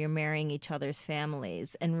partner, you're marrying each other's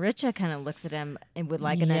families. And Richa kind of looks at him with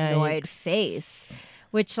like an annoyed face,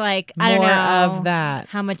 which like, I don't know of that.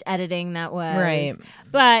 How much editing that was. Right.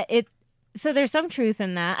 But so there's some truth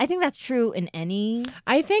in that. I think that's true in any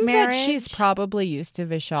I think marriage. That she's probably used to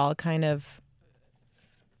Vishal kind of,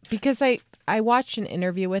 because I watched an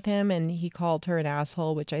interview with him and he called her an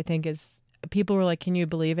asshole, which I think is people were like, "Can you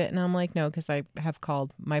believe it?" And I'm like, "No, because I have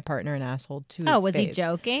called my partner an asshole to his Oh, was face." he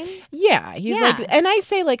joking? Yeah, he's like, and I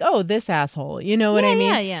say like, "Oh, this asshole," you know what I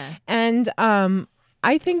mean? Yeah. And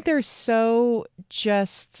I think they're so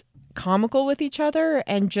just comical with each other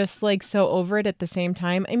and just like so over it at the same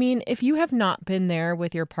time. I mean, if you have not been there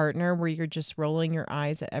with your partner where you're just rolling your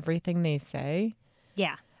eyes at everything they say,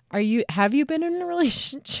 yeah, have you been in a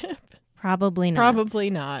relationship? Probably not. Probably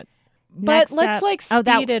not. Next but let's up, like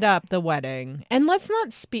speed it up, the wedding, and let's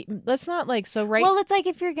not like so right. Well, it's like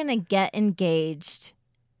if you're gonna get engaged,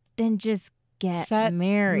 then just get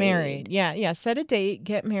married. Yeah. Set a date,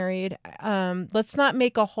 get married. Let's not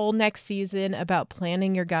make a whole next season about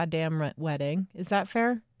planning your goddamn wedding. Is that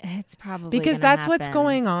fair? It's probably because that's what's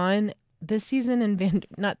going on this season in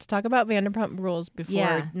not to talk about Vanderpump Rules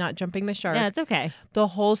before not jumping the shark. Yeah, it's okay. The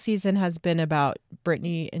whole season has been about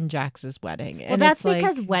Brittany and Jax's wedding. Well, and that's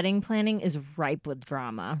because wedding planning is ripe with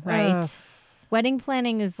drama, right? Wedding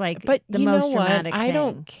planning is like the most dramatic thing. I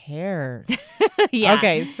don't care. Yeah.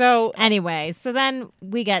 Okay, so anyway, so then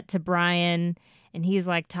we get to Brian, and he's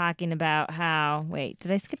like talking about how, wait, did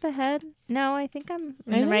I skip ahead? No, I think I'm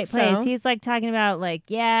in the right place. He's like talking about like,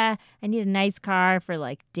 yeah, I need a nice car for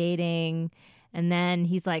like dating. And then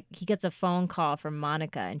he's like, he gets a phone call from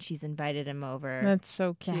Monica, and she's invited him over. That's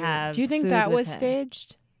so cute. To have Do you think that was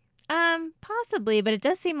staged? Possibly, but it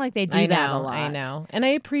does seem like they do that a lot. I know. And I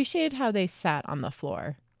appreciate how they sat on the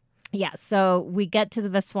floor. Yeah, so we get to the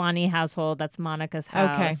Vaswani household. That's Monica's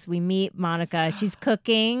house. Okay. We meet Monica. She's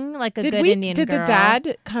cooking like a good Indian girl. Did the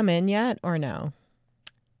dad come in yet or no?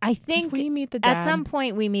 I think did we meet the dad? At some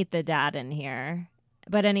point we meet the dad in here.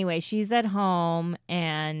 But anyway, she's at home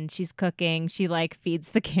and she's cooking. She like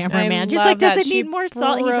feeds the cameraman. She's like, does it need more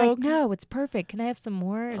salt? He's like, no, it's perfect. Can I have some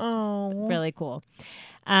more? It's really cool.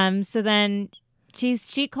 So then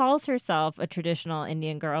she calls herself a traditional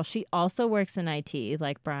Indian girl. She also works in IT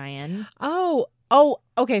like Brian.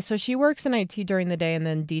 Okay. So she works in IT during the day and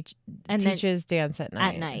then teaches dance at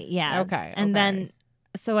night. At night, yeah. Okay. And then,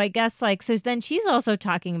 so I guess like, so then she's also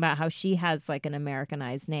talking about how she has like an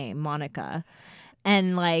Americanized name, Monica.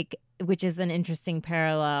 And like, which is an interesting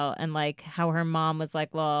parallel, and like how her mom was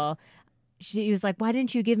like, well, she was like, why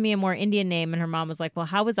didn't you give me a more Indian name? And her mom was like, well,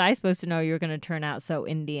 how was I supposed to know you were going to turn out so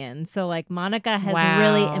Indian? So like Monica has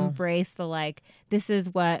really embraced the like, this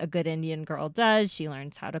is what a good Indian girl does. She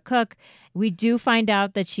learns how to cook. We do find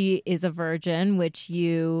out that she is a virgin, which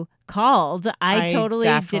you called. I totally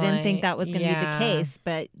didn't think that was going to be the case,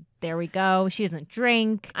 but there we go. She doesn't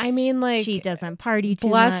drink. I mean, like, she doesn't party too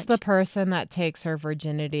much. Bless the person that takes her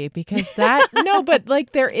virginity, because that no, but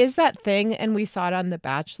like there is that thing, and we saw it on The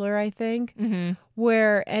Bachelor, I think,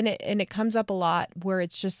 where and it comes up a lot, where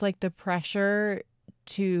it's just like the pressure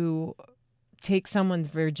to take someone's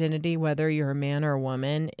virginity, whether you're a man or a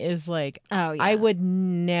woman, is like, I would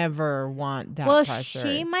never want that pressure.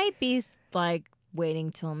 She might be like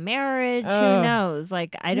waiting till marriage. Who knows?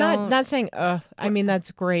 Like, I don't. Not saying. I mean,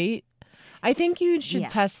 that's great. I think you should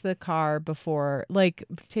test the car before, like,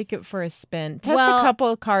 take it for a spin. Test a couple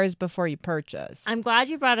of cars before you purchase. I'm glad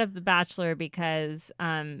you brought up The Bachelor because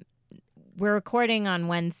we're recording on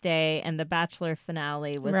Wednesday, and the Bachelor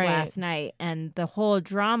finale was last night, and the whole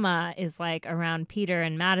drama is like around Peter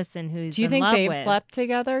and Madison, who's Do you think they've slept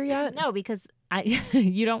together yet? No, because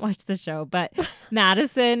you don't watch the show, but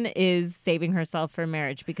Madison is saving herself for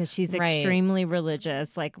marriage because she's extremely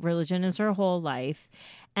religious. Like, religion is her whole life.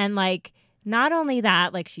 And like, not only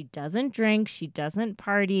that, like, she doesn't drink, she doesn't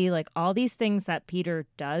party, like all these things that Peter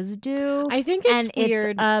does do. I think it's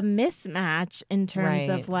weird. It's a mismatch in terms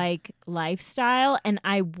of like lifestyle, and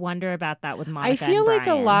I wonder about that with Monica. I feel and like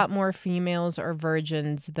a lot more females are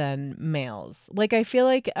virgins than males. Like, I feel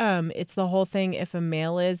like it's the whole thing. If a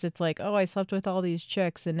male is, it's like, oh, I slept with all these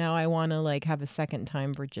chicks, and now I want to like have a second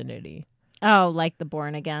time virginity. Oh, like the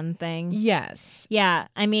born again thing. Yes. Yeah.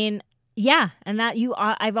 I mean. Yeah, and that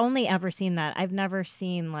I've only ever seen that. I've never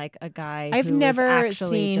seen like a guy who was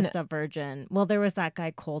actually just a virgin. Well, there was that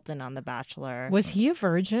guy Colton on The Bachelor. Was he a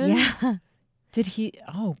virgin? Yeah. Did he?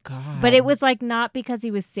 Oh, God. But it was like not because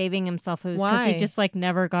he was saving himself. It was because he just like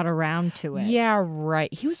never got around to it. Yeah,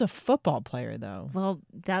 right. He was a football player, though. Well,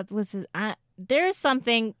 that was his... there's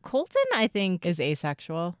something... Colton, I think... Is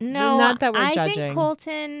asexual? No, not that we're judging. I think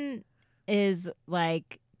Colton is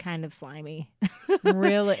like... kind of slimy.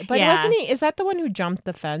 Really? But wasn't he? Is that the one who jumped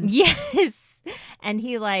the fence? Yes. And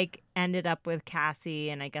he like ended up with Cassie,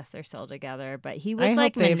 and I guess they're still together. But he was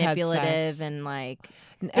like manipulative and like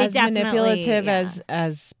as manipulative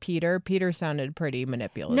as Peter. Peter sounded pretty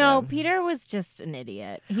manipulative. No, Peter was just an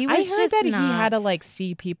idiot. He was. I heard that he had to like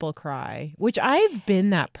see people cry, which I've been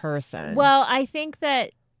that person. Well, I think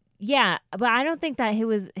that Yeah, but I don't think that it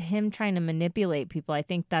was him trying to manipulate people. I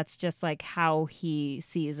think that's just like how he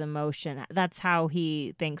sees emotion. That's how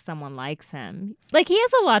he thinks someone likes him. Like he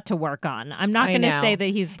has a lot to work on. I'm not going to say that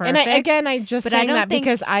he's perfect. And I just saying that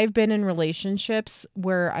because I've been in relationships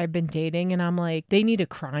where I've been dating and I'm like, they need to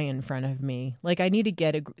cry in front of me. Like I need to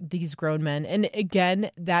get these grown men. And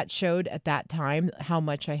again, that showed at that time how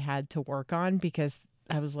much I had to work on because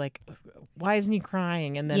I was like, why isn't he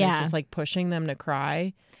crying? And then it's just like pushing them to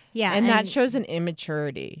cry. Yeah. And that shows an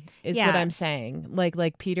immaturity is what I'm saying.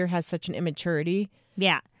 Like Peter has such an immaturity.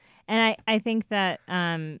 Yeah. And I think that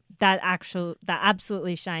that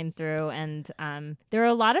absolutely shined through. And there are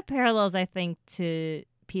a lot of parallels, I think, to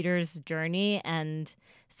Peter's journey and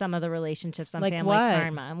some of the relationships on Family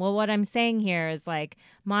Karma. Well, what I'm saying here is like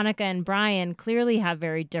Monica and Brian clearly have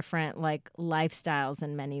very different like lifestyles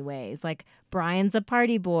in many ways. Like Brian's a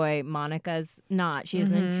party boy, Monica's not. She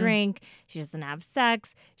doesn't drink, she doesn't have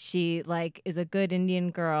sex. She like is a good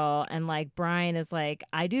Indian girl, and like Brian is like,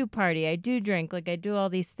 I do party, I do drink, like I do all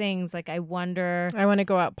these things. Like I want to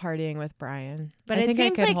go out partying with Brian. But it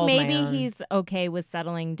seems like maybe he's okay with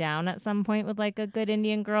settling down at some point with like a good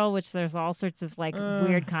Indian girl, which there's all sorts of like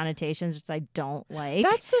weird connotations which I don't like.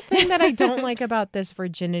 That's the thing that I don't like about this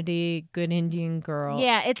virginity, good Indian girl.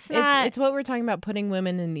 Yeah, it's not. It's what we're talking about, putting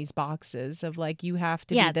women in these boxes of like you have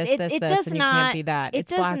to be this, and you can't be that.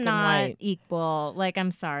 It's black and white. Equal. Like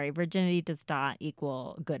I'm sorry, virginity does not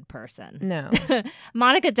equal good person. No.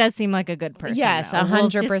 Monica does seem like a good person. Yes, 100%. We'll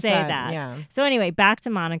just say that. Yeah. So anyway, back to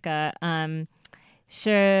Monica.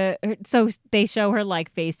 Sure. So they show her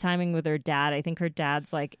like FaceTiming with her dad. I think her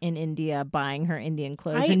dad's like in India buying her Indian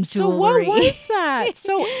clothes and jewelry. So what was that?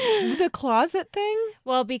 So the closet thing?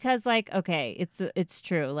 Well, because like, okay, it's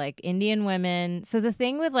true. Like Indian women. So the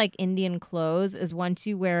thing with like Indian clothes is once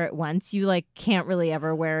you wear it once, you like can't really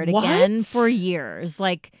ever wear it again for years.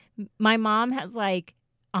 Like my mom has like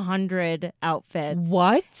 100 outfits.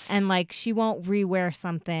 What? And like she won't rewear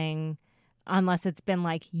something unless it's been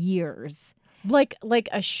like years. Like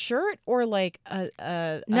a shirt or like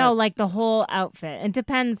no, like the whole outfit. It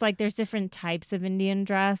depends. Like there's different types of Indian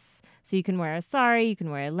dress. So you can wear a sari, you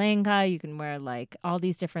can wear a lehenga, you can wear like all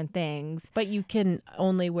these different things. But you can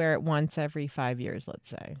only wear it once every 5 years, let's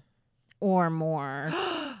say. Or more.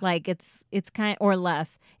 Like it's kind or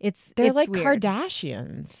less. They're like weird.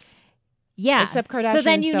 Kardashians. Yeah. Except Kardashians so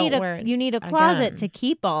then you need a closet to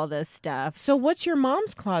keep all this stuff. So what's your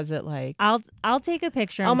mom's closet like? I'll take a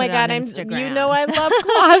picture. And oh my put God, it on Instagram. You know I love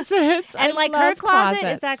closets. And like her closet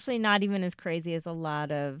is actually not even as crazy as a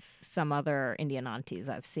lot of some other Indian aunties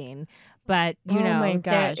I've seen. But you know, my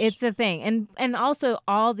gosh. It's a thing, and also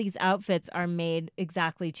all these outfits are made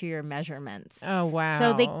exactly to your measurements. Oh wow!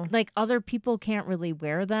 So they like other people can't really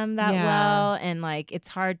wear them that well, and like it's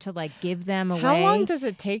hard to like give them away. How long does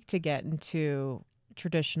it take to get into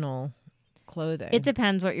traditional clothing? It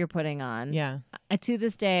depends what you're putting on. Yeah. To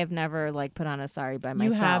this day, I've never like put on a sari by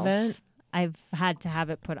myself. You haven't? I've had to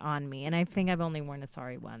have it put on me, and I think I've only worn a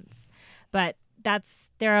sari once, but.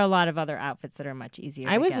 There are a lot of other outfits that are much easier.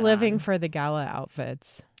 I was living on. For the gala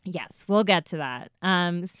outfits. Yes, we'll get to that.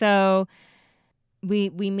 So we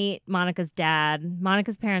meet Monica's dad.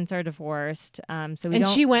 Monica's parents are divorced.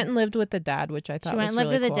 She went and lived with the dad, which I thought was really cool. She went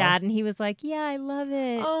and lived with the dad, and he was like, "Yeah, I love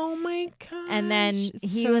it." Oh my gosh! And then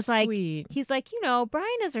he was like, sweet. He's like, Brian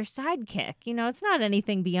is her sidekick. It's not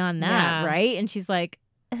anything beyond that, right? And she's like,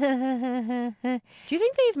 "Do you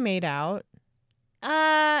think they've made out?"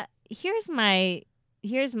 Here's my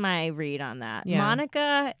read on that. Yeah.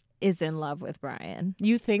 Monica is in love with Brian.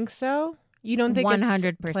 You think so? You don't think 100%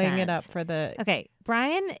 it's playing it up for the... Okay,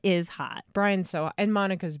 Brian is hot. Brian's so hot. And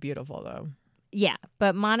Monica's beautiful, though. Yeah,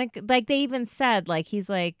 but Monica, like they even said, like he's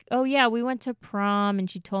like, oh yeah, we went to prom and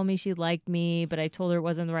she told me she liked me, but I told her it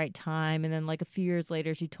wasn't the right time. And then like a few years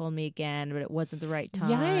later, she told me again, but it wasn't the right time.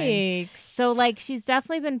 Yikes. So like she's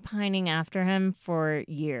definitely been pining after him for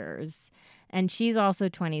years. And she's also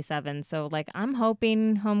 27. So, like, I'm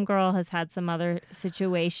hoping Homegirl has had some other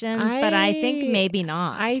situations, but I think maybe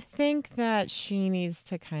not. I think that she needs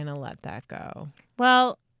to kind of let that go.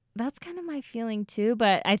 Well, that's kind of my feeling, too.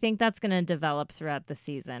 But I think that's going to develop throughout the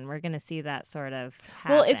season. We're going to see that sort of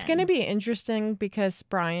happen. Well, it's going to be interesting because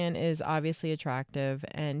Brian is obviously attractive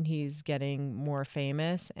and he's getting more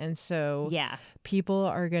famous. And so people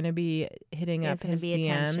are going to be hitting up his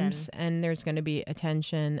DMs attention. And there's going to be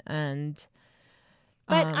attention and...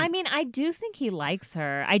 But I mean, I do think he likes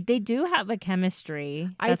her. They do have a chemistry.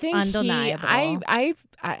 That's I think undeniable.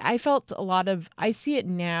 I felt a lot of. I see it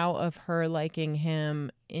now of her liking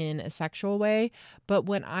him in a sexual way, but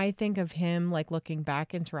when I think of him like looking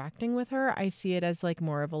back interacting with her, I see it as like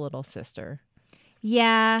more of a little sister.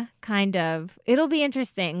 Yeah, kind of. It'll be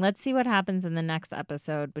interesting. Let's see what happens in the next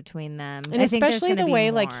episode between them. And especially the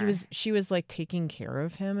way like she was like taking care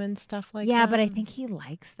of him and stuff like that. Yeah, but I think he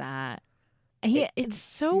likes that. It's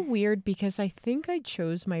so weird because I think I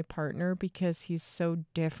chose my partner because he's so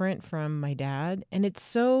different from my dad. And it's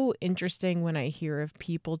so interesting when I hear of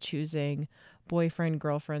people choosing boyfriend,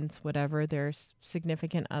 girlfriends, whatever, their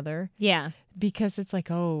significant other. Yeah. Because it's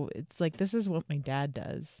like, oh, it's like, this is what my dad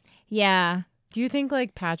does. Yeah. Do you think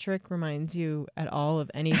like Patrick reminds you at all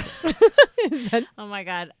of anything? Oh my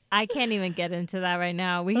God. I can't even get into that right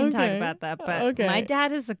now. We can talk about that. But my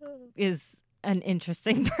dad is an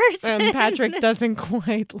interesting person. Patrick doesn't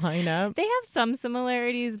quite line up. They have some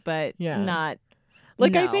similarities, but not.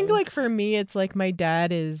 Like, no. I think, like, for me, it's like my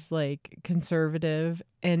dad is, like, conservative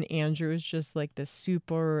and Andrew is just, like, this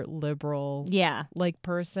super liberal, like,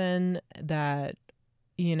 person that,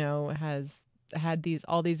 you know, has had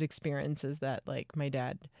all these experiences that, like, my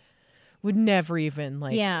dad would never even,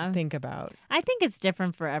 like, think about. I think it's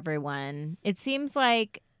different for everyone. It seems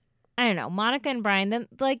like, I don't know, Monica and Brian, then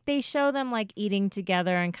like they show them like eating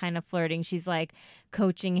together and kind of flirting. She's like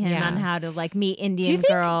coaching him on how to like meet Indian girls. Do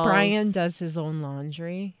you girls. think Brian does his own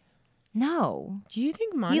laundry? No. Do you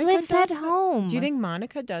think Monica He lives at home. Do you think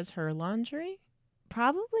Monica does her laundry?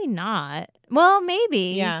 Probably not. Well,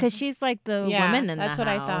 maybe. Yeah. Because she's like the woman in the house. That's what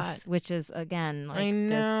I thought. Which is, again, like I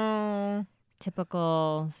know. This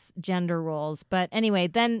typical gender roles. But anyway,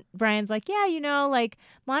 then Brian's like, yeah, you know, like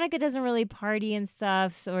Monica doesn't really party and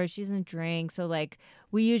stuff, or she doesn't drink. So like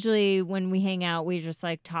we usually, when we hang out, we just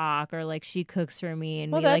like talk, or like she cooks for me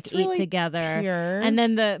and we like eat together. Pure. And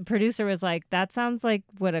then the producer was like, that sounds like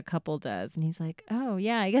what a couple does. And he's like, oh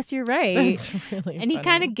yeah, I guess you're right. That's really and funny. He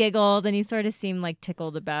kind of giggled and he sort of seemed like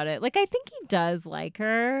tickled about it. Like, I think he does like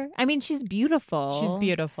her. I mean, she's beautiful. She's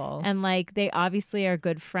beautiful. And like, they obviously are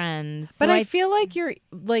good friends. But so I feel like you're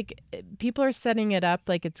like, people are setting it up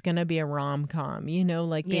like it's going to be a rom-com, you know,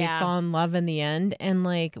 like they fall in love in the end. And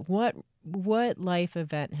like, what life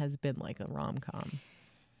event has been like a rom-com?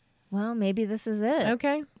 Well, maybe this is it.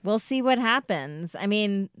 Okay. We'll see what happens. I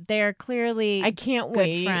mean, they're clearly I can't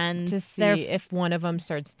wait to see if one of them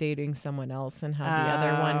starts dating someone else and how the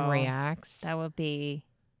other one reacts. That would be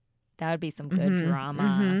some good drama.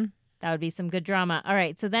 Mm-hmm. That would be some good drama. All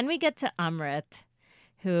right, so then we get to Amrit,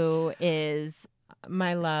 who is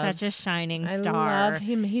my love, such a shining star. I love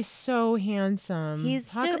him. He's so handsome. He's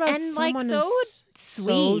Talk just, about and like so sweet.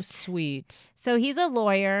 So sweet. So he's a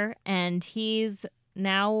lawyer, and he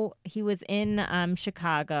was in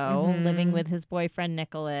Chicago living with his boyfriend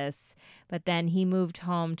Nicholas, but then he moved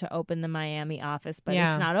home to open the Miami office, but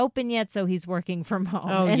it's not open yet, so he's working from home.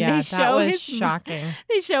 Oh, and that was shocking.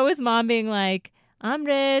 They show his mom being like,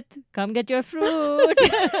 Amrit, come get your fruit.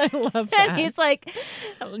 I love that. And he's like,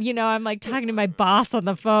 you know, I'm like talking to my boss on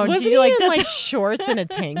the phone. Wasn't he like, in like shorts and a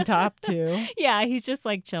tank top too? Yeah, he's just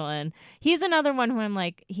like chilling. He's another one who I'm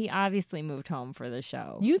like, he obviously moved home for the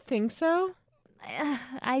show. You think so?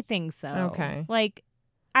 I think so. Okay. Like,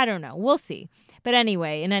 I don't know. We'll see. But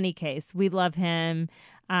anyway, in any case, we love him.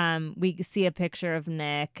 We see a picture of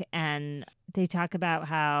Nick, and they talk about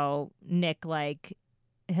how Nick, like,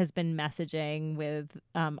 has been messaging with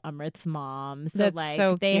Amrit's mom. So that's like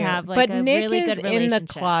so they cute. have like but a Nick really is good relationship. In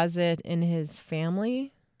the closet in his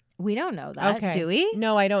family. We don't know that, okay. Do we?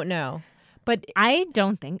 No, I don't know. But I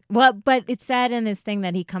don't think. Well, but it said in his thing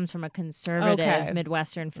that he comes from a conservative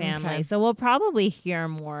Midwestern family. Okay. So we'll probably hear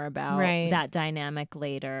more about that dynamic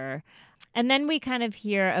later. And then we kind of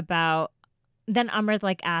hear about. Then Amrit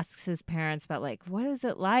like asks his parents about like, what is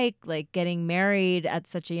it like getting married at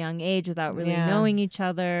such a young age without really knowing each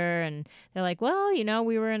other? And they're like, well, you know,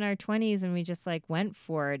 we were in our 20s and we just like went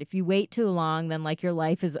for it. If you wait too long, then like your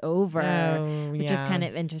life is over, which is kind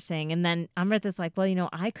of interesting. And then Amrit is like, well, you know,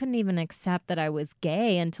 I couldn't even accept that I was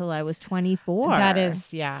gay until I was 24. That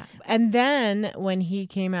is, And then when he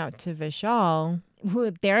came out to Vishal,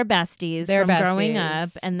 they're besties from growing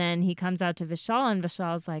up, and then he comes out to Vishal, and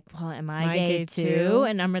Vishal's like, well, am I gay too?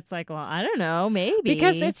 And Amrit's like, well, I don't know, maybe.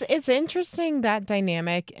 Because it's interesting, that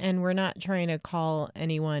dynamic, and we're not trying to call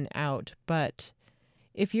anyone out, but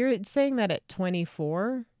if you're saying that at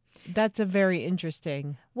 24, that's a very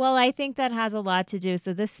interesting. Well, I think that has a lot to do,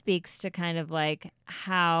 so this speaks to kind of like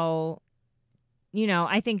how, you know,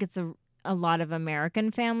 I think it's a lot of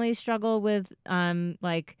American families struggle with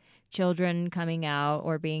like children coming out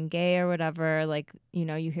or being gay or whatever. Like, you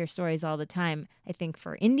know, you hear stories all the time. I think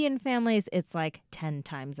for Indian families, it's like 10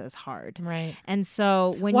 times as hard. Right. And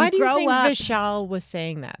so when Why you do grow you think up, Vishal was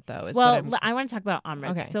saying that though? Well, I want to talk about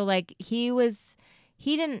Amrit. Okay. So like he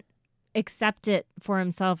didn't accept it for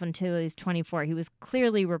himself until he's 24. He was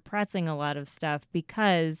clearly repressing a lot of stuff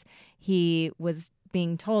because he was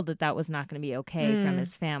being told that was not going to be okay from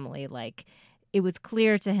his family. Like, it was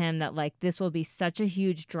clear to him that, like, this will be such a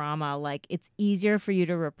huge drama. Like, it's easier for you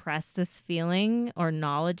to repress this feeling or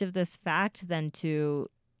knowledge of this fact than to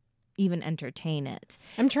even entertain it.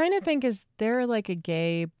 I'm trying to think, is there like a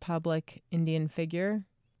gay public Indian figure?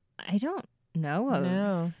 I don't know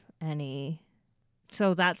of any.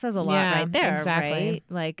 So that says a lot right there, exactly. Right?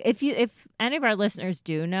 Like, if any of our listeners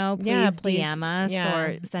do know, please DM us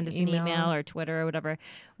or send us an email or Twitter or whatever.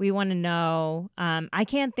 We want to know. I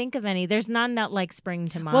can't think of any. There's none that like spring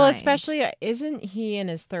to mind. Well, especially, isn't he in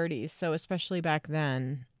his 30s? So especially back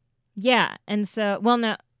then. Yeah, and so, well,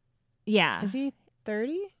 no, yeah. Is he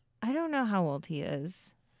 30? I don't know how old he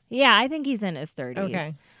is. Yeah, I think he's in his 30s.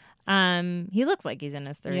 Okay. He looks like he's in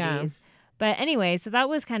his 30s. Yeah. But anyway, so that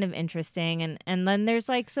was kind of interesting. And then there's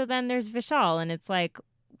then there's Vishal, and it's like,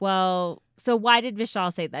 well, so why did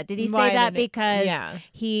Vishal say that? Did he say that because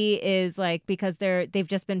he is like, because they've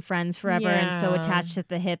just been friends forever and so attached at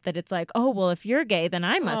the hip that it's like, oh, well, if you're gay, then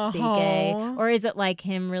I must be gay? Or is it like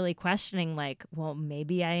him really questioning, like, well,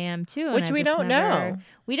 maybe I am too? And which we don't know.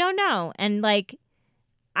 We don't know. And like,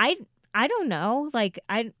 I don't know. Like,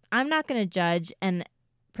 I'm not going to judge. And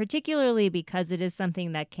particularly because it is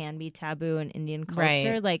something that can be taboo in Indian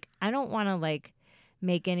culture. Right. Like, I don't want to like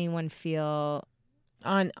make anyone feel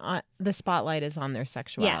on the spotlight is on their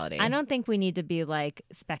sexuality. Yeah, I don't think we need to be like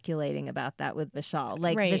speculating about that with Vishal.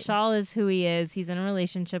 Like, Vishal is who he is. He's in a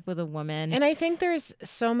relationship with a woman. And I think there's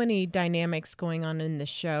so many dynamics going on in the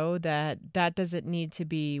show that doesn't need to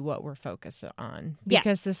be what we're focused on.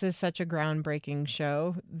 Because this is such a groundbreaking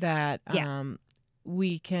show that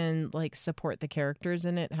we can like support the characters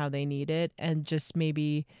in it how they need it, and just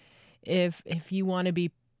maybe if you want to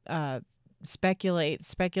be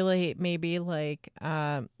speculate maybe like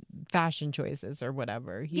fashion choices or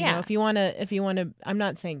whatever, you know, if you want to I'm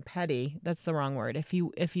not saying petty, that's the wrong word, if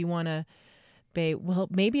you want to well,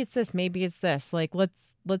 maybe it's this, like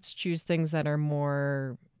let's choose things that are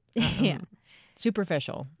more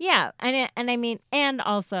superficial. And I mean, and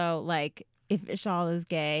also like, if Vishal is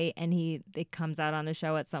gay and it comes out on the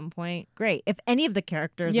show at some point, great. If any of the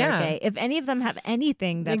characters are gay, if any of them have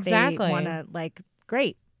anything that they want to, like,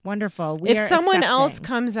 great, wonderful. If someone else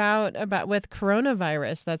comes out with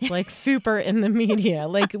coronavirus that's like super in the media,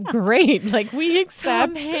 like great, like we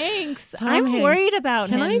accept. Tom Hanks. I'm worried about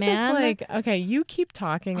him, man. Can I just like, okay, you keep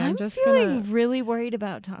talking. I'm just feeling really worried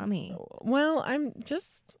about Tommy. Well,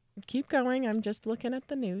 keep going. I'm just looking at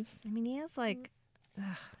the news. I mean, he has like.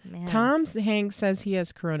 Ugh, man. Tom Hanks says he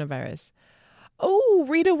has coronavirus. Oh,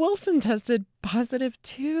 Rita Wilson tested positive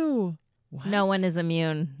too. What? No one is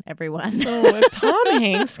immune, everyone. Oh, if Tom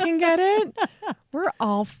Hanks can get it, we're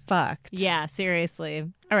all fucked. Yeah, seriously.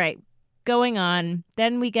 All right, going on.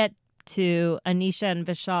 Then we get to Anisha and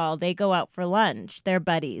Vishal. They go out for lunch. They're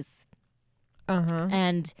buddies.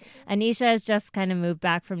 And Anisha has just kind of moved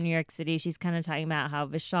back from New York City. She's kind of talking about how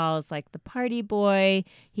Vishal is like the party boy.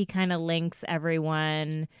 He kind of links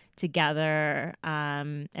everyone together.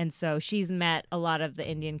 And so she's met a lot of the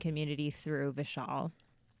Indian community through Vishal.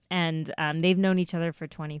 And they've known each other for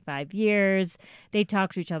 25 years. They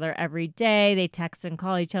talk to each other every day. They text and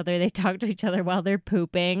call each other. They talk to each other while they're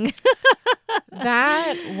pooping.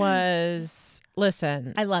 That was...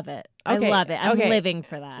 Listen. I love it. Okay, I love it. I'm living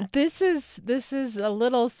for that. This is a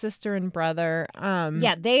little sister and brother.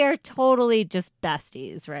 Yeah, they are totally just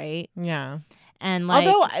besties, right? Yeah. And like,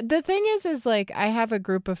 although the thing is like, I have a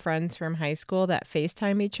group of friends from high school that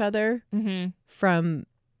FaceTime each other from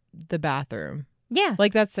the bathroom. Yeah.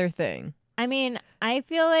 Like, that's their thing. I mean, I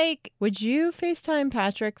feel like... Would you FaceTime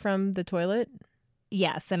Patrick from the toilet?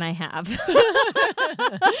 Yes, and I have.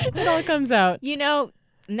 It all comes out. You know...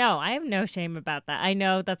 No, I have no shame about that. I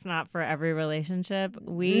know that's not for every relationship.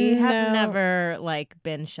 We have never like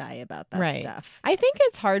been shy about that stuff. I think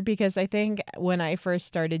it's hard because I think when I first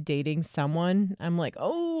started dating someone, I'm like,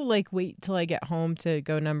 oh, like wait till I get home to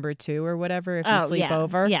go number 2 or whatever if you sleep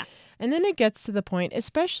over. Yeah. And then it gets to the point,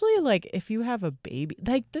 especially like if you have a baby,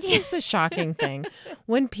 like this is the shocking thing.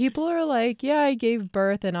 When people are like, yeah, I gave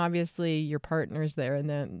birth and obviously your partner's there. And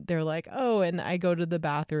then they're like, oh, and I go to the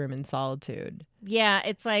bathroom in solitude. Yeah,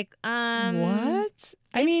 it's like, what?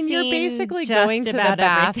 I mean, you're basically going to the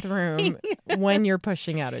bathroom when you're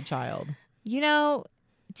pushing out a child. You know,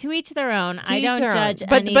 to each their own. I don't judge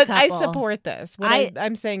but, any but couple. I support this. What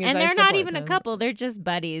I'm saying is, and I they're not even them. a couple; they're just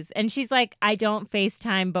buddies. And she's like, I don't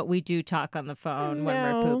FaceTime, but we do talk on the phone when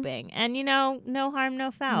we're pooping. And no harm,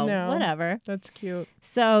 no foul. Whatever. That's cute.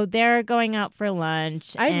 So they're going out for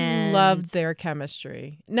lunch. I loved their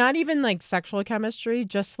chemistry. Not even like sexual chemistry,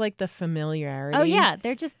 just like the familiarity. Oh yeah,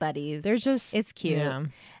 they're just buddies. It's cute. Yeah.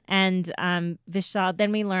 And Vishal,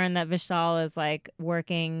 then we learn that Vishal is like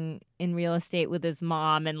working in real estate with his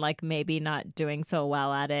mom and like maybe not doing so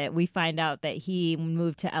well at it. We find out that he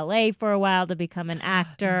moved to LA for a while to become an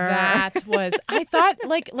actor. That was, I thought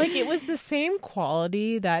like it was the same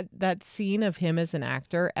quality, that scene of him as an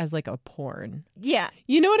actor, as like a porn. Yeah.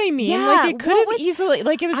 You know what I mean? Yeah. Like it could have easily,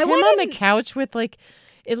 like it was him on the couch with like,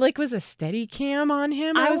 it like was a steady cam on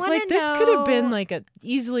him. I was like, this could have been like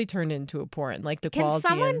easily turned into a porn, like the quality. Can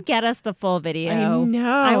someone get us the full video? I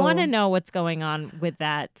know. I want to know what's going on with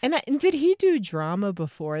that. And did he do drama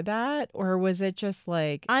before that, or was it just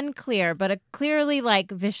like unclear? But clearly, like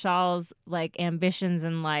Vishal's like ambitions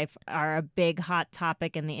in life are a big hot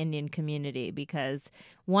topic in the Indian community, because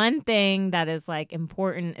one thing that is like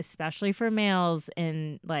important, especially for males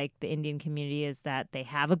in like the Indian community, is that they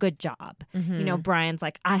have a good job. Mm-hmm. You know, Brian's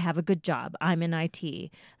like, I have a good job. I'm in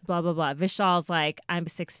IT, blah, blah, blah. Vishal's like, I'm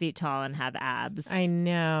 6 feet tall and have abs. I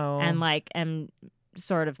know. And like, am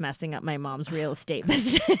sort of messing up my mom's real estate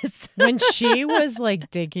business. When she was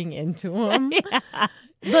like digging into him,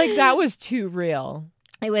 like that was too real.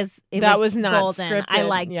 It was not golden. scripted.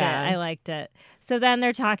 I liked it. So then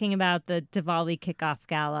they're talking about the Diwali kickoff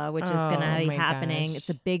gala, which is going to be happening. Gosh. It's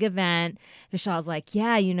a big event. Vishal's like,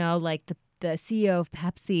 yeah, like the CEO of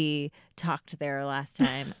Pepsi talked there last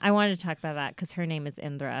time. I wanted to talk about that because her name is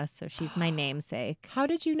Indra, so she's my namesake. How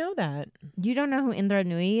did you know that? You don't know who Indra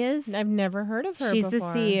Nui is? I've never heard of her She's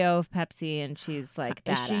before. the CEO of Pepsi, and she's like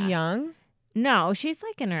badass. Is she young? No, she's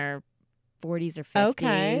like in her 40s or 50s.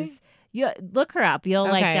 Okay. You look her up. You'll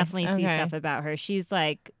like Okay, definitely see okay. stuff about her. She's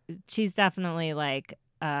definitely like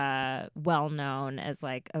well known as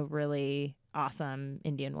like a really awesome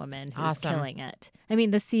Indian woman who's killing it. I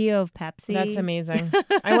mean, the CEO of Pepsi. That's amazing.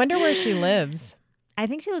 I wonder where she lives. I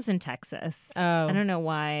think she lives in Texas. Oh. I don't know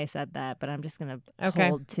why I said that, but I'm just gonna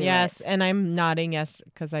hold to it. Yes, and I'm nodding yes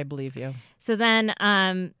because I believe you. So then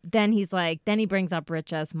he's like, then he brings up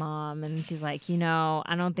Richa's mom, and she's like,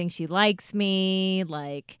 I don't think she likes me,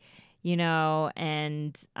 like,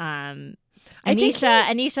 and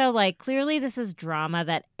Anisha, like, clearly this is drama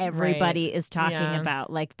that everybody is talking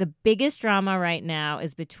about. Like, the biggest drama right now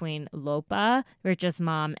is between Lopa, Richa's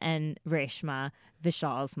mom, and Reshma,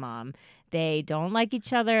 Vishal's mom. They don't like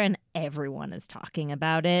each other, and everyone is talking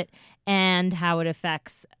about it and how it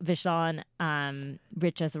affects Vishal and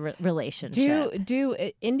Richa's relationship. Do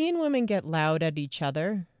Indian women get loud at each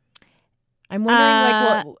other? I'm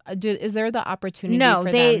wondering, is there the opportunity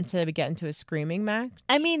for them to get into a screaming match?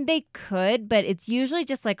 I mean, they could, but it's usually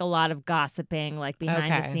just like a lot of gossiping, like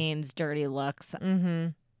behind the scenes, dirty looks. Mm-hmm.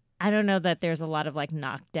 I don't know that there's a lot of like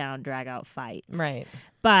knockdown, drag out fights. Right.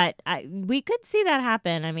 But we could see that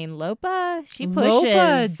happen. I mean, Lopa, she pushes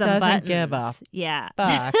Lopa some doesn't buttons. give up. Yeah.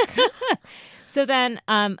 Fuck. So then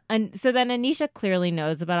Anisha clearly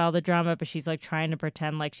knows about all the drama, but she's like trying to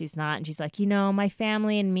pretend like she's not. And she's like, my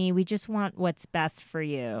family and me, we just want what's best for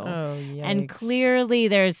you. Oh, yikes. And clearly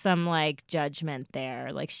there's some like judgment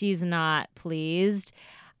there. Like she's not pleased.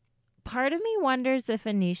 Part of me wonders if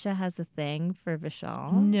Anisha has a thing for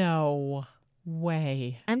Vishal. No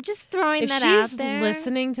way. I'm just throwing that out there. If she's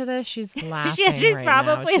listening to this, she's laughing. She's right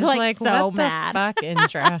probably now. She's like so what mad. The fuck,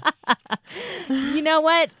 Indra? You know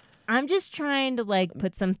what? I'm just trying to like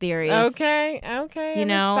put some theories. Okay. I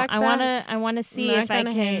want to see if I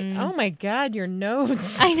can. Hate. Oh my god, your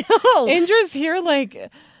notes. I know. Indra's here, like.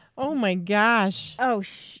 Oh my gosh. Oh,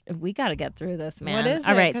 we got to get through this, man. What is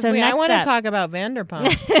All right, so I want to talk about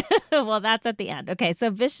Vanderpump. Well, that's at the end. Okay,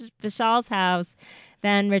 so Vishal's house.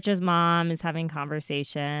 Then Richa's mom is having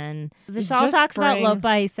conversation. Vishal talks about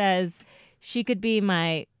Lopa. He says she could be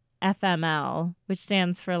my FML, which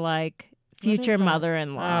stands for like future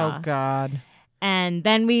mother-in-law. Oh God. And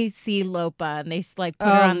then we see Lopa, and they like put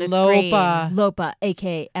her on the screen. Lopa,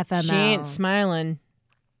 aka FML. She ain't smiling.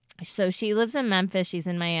 So she lives in Memphis. She's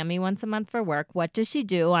in Miami once a month for work. What does she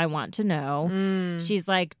do? I want to know. She's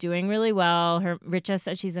like doing really well. Richa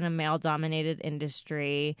says she's in a male-dominated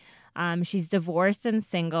industry. She's divorced and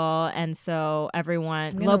single, and so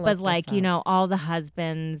Lopa's like, all the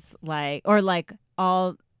husbands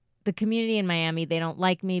all the community in Miami, they don't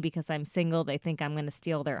like me because I'm single. They think I'm going to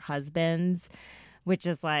steal their husbands, which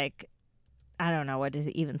is like, I don't know what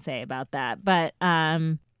to even say about that. But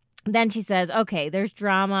then she says, okay, there's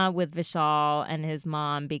drama with Vishal and his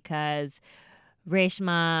mom because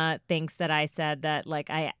Reshma thinks that I said that, like,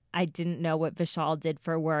 I didn't know what Vishal did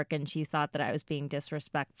for work, and she thought that I was being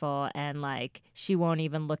disrespectful, and, like, she won't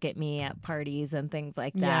even look at me at parties and things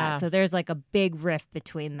like that. Yeah. So there's, like, a big rift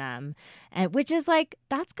between them, and which is, like,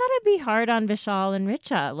 that's gotta be hard on Vishal and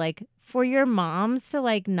Richa. Like, for your moms to,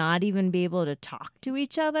 like, not even be able to talk to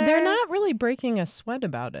each other. They're not really breaking a sweat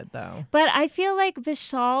about it, though. But I feel like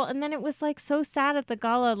Vishal, and then it was, like, so sad at the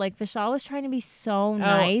gala. Like, Vishal was trying to be so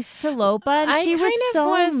nice to Lopa, and she was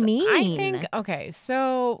so mean. I think, okay,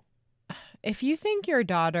 so if you think your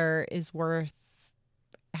daughter is worth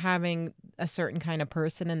having a certain kind of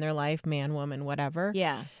person in their life, man, woman, whatever.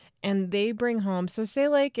 Yeah. And they bring home, so say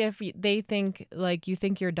like if they think, like you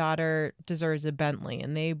think your daughter deserves a Bentley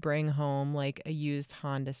and they bring home like a used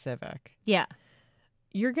Honda Civic. Yeah.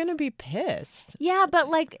 You're going to be pissed. Yeah, but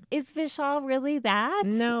like, is Vishal really that?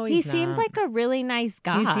 No, he's not. He seems like a really nice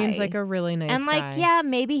guy. He seems like a really nice guy. And like, yeah,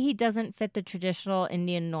 maybe he doesn't fit the traditional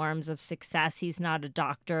Indian norms of success. He's not a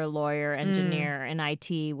doctor, lawyer, engineer, in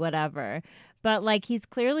IT, whatever. But like, he's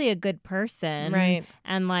clearly a good person. Right.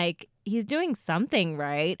 And like, he's doing something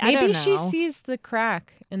right. Maybe I don't know. She sees the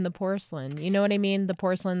crack in the porcelain. You know what I mean? The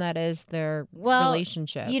porcelain that is their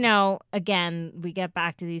relationship. You know, again, we get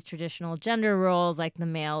back to these traditional gender roles, like the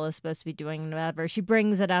male is supposed to be doing whatever. She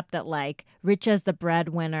brings it up that like Richa's the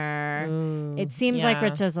breadwinner. Ooh, it seems like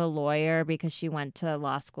Richa's a lawyer because she went to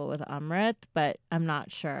law school with Amrit, but I'm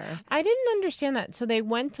not sure. I didn't understand that. So they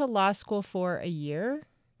went to law school for a year?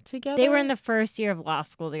 Together? They were in the first year of law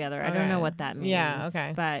school together. Okay. I don't know what that means. Yeah,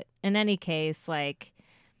 okay. But in any case, like,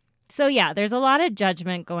 so yeah, there's a lot of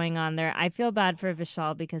judgment going on there. I feel bad for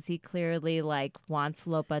Vishal because he clearly like wants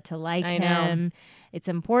Lopa to like him. It's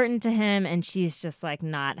important to him, and she's just like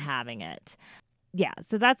not having it. Yeah,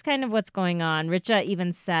 so that's kind of what's going on. Richa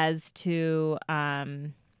even says to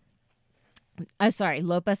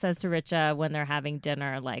Lopa says to Richa when they're having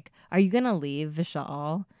dinner, like, are you gonna leave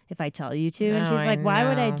Vishal if I tell you to? And she's like, why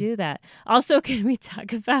would I do that? Also, can we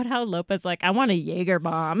talk about how Lopa's like, I want a Jaeger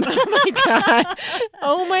bomb? Oh my God.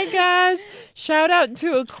 Oh my gosh. Shout out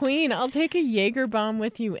to a queen. I'll take a Jaeger bomb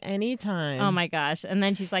with you anytime. Oh my gosh. And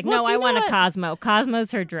then she's like, no, I want a Cosmo.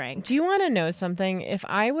 Cosmo's her drink. Do you want to know something? If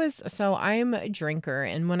I was, so I'm a drinker,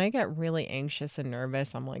 and when I get really anxious and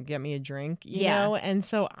nervous, I'm like, get me a drink, you know? And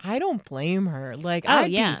so I don't blame her. Like,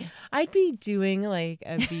 I'd be doing like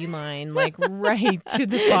a beeline, like right to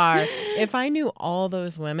the bar. If I knew all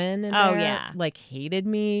those women in there, like hated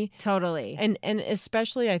me. Totally. And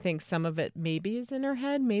especially I think some of it maybe is in her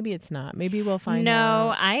head. Maybe it's not. Maybe we'll find out.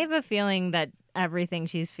 No, I have a feeling that everything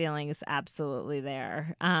she's feeling is absolutely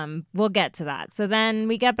there. We'll get to that. So then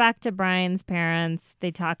we get back to Brian's parents. They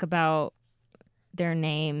talk about their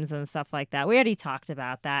names and stuff like that. We already talked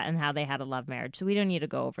about that and how they had a love marriage. So we don't need to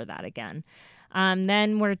go over that again.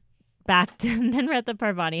 Then we're at the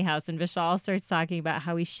Parvani house, and Vishal starts talking about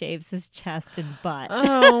how he shaves his chest and butt.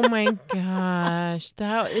 Oh my gosh,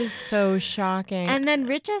 that is so shocking. And then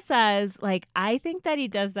Richa says, like, I think that he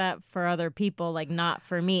does that for other people, like, not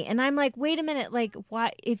for me. And I'm like, wait a minute, like,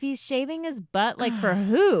 why? If he's shaving his butt, like, for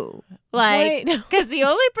who? Like, because the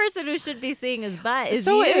only person who should be seeing his butt is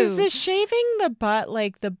you. So is the shaving the butt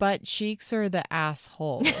like the butt cheeks or the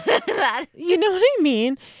asshole? You know what I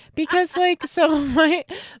mean? Because like, so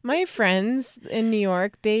my friends in New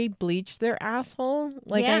York, they bleach their asshole.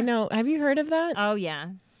 Like, I know. Have you heard of that? Oh yeah.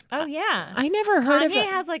 Oh yeah. I never heard of it.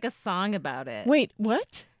 Kanye has like a song about it. Wait,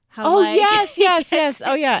 what? How, yes.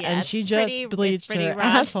 Oh yeah, and she just bleached her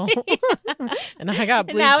asshole, and I got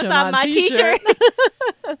bleach now it's on my t-shirt.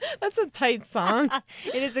 That's a tight song.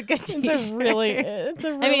 It is a good t-shirt. It's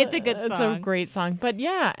a good song. It's a great song. But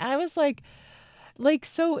yeah, I was like,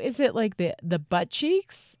 so is it like the butt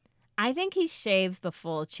cheeks? I think he shaves the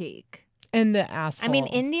full cheek. And the asshole. I mean,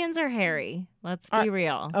 Indians are hairy. Let's be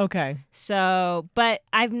real. Okay. So, but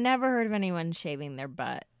I've never heard of anyone shaving their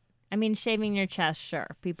butt. I mean, shaving your chest,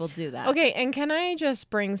 sure. People do that. Okay, and can I just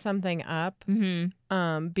bring something up?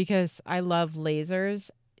 Mm-hmm. Because I love lasers.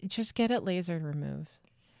 Just get it laser removed.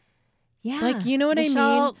 Yeah. Like, you know what I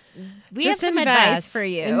mean? We just have some advice for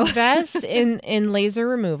you. Invest in laser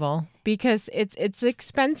removal because it's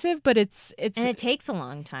expensive, but it's and it takes a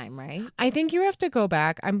long time, right? I think you have to go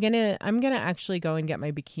back. I'm gonna actually go and get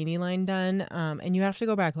my bikini line done. And you have to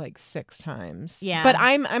go back like 6 times. Yeah. But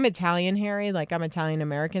I'm Italian hairy, like I'm Italian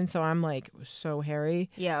American, so I'm like so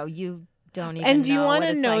hairy. Yo, you don't even and do you want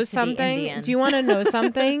to know something? Do you want to know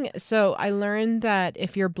something? So I learned that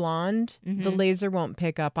if you're blonde, the laser won't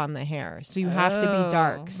pick up on the hair. So you have to be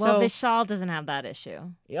dark. Well, Vishal doesn't have that issue.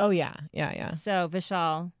 Oh yeah. So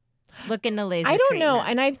Vishal, Look into laser I don't know. treatments.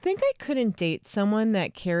 And I think I couldn't date someone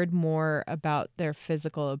that cared more about their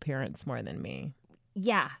physical appearance more than me.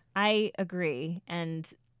 Yeah, I agree. And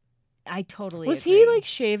I totally Was agree. he like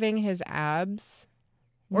shaving his abs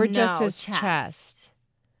or just his chest?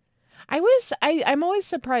 I'm always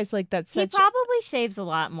surprised like that's He probably shaves a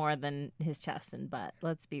lot more than his chest and butt.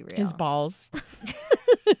 Let's be real. His balls.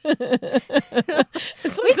 We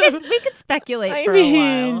could speculate for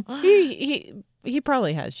a while. He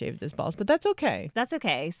probably has shaved his balls, but that's okay. That's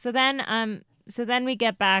okay. So then we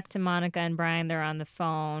get back to Monica and Brian. They're on the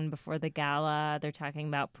phone before the gala. They're talking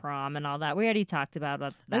about prom and all that. We already talked about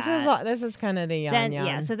that. This is kind of the yan.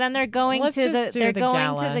 Yeah. So then they're going to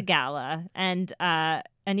the gala, and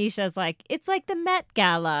Anisha's like, it's like the Met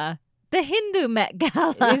Gala. The Hindu Met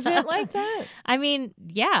Gala. Is it like that? I mean,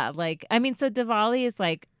 yeah. So Diwali is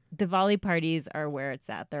like, Diwali parties are where it's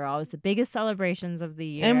at. They're always the biggest celebrations of the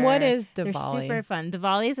year. And what is Diwali? They're super fun.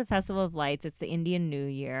 Diwali is a festival of lights. It's the Indian New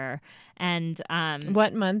Year. And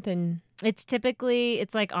what month?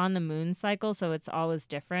 It's like on the moon cycle, so it's always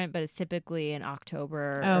different, but it's typically in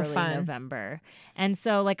October, early November. And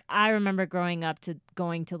so like I remember growing up to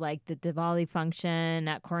going to like the Diwali function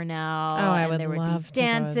at Cornell. And there would love be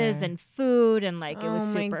dances and food, and like it was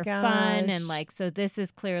super gosh. fun. And like so this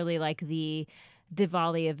is clearly like the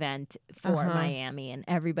Diwali event for Miami, and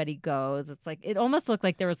everybody goes. It's like it almost looked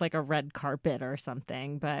like there was like a red carpet or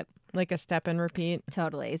something, but like a step and repeat.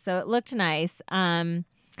 Totally. So it looked nice.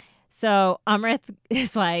 So Amrit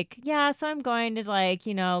is like, yeah, so I'm going to like,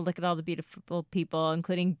 look at all the beautiful people,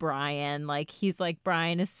 including Brian. Like he's like,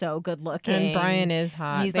 Brian is so good looking. And Brian is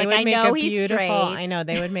hot. He's I know he's straight. I know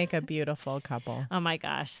they would make a beautiful couple. Oh my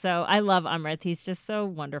gosh. So I love Amrit. He's just so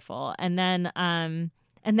wonderful. And then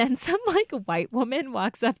some like white woman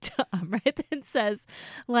walks up to Amrit and says,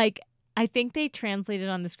 like, I think they translated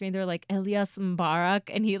on the screen. They're like, Elias Mbarak.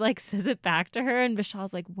 And he like says it back to her. And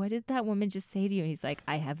Vishal's like, what did that woman just say to you? And he's like,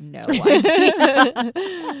 I have no idea.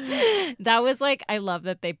 That was like, I love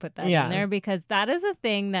that they put that in there, because that is a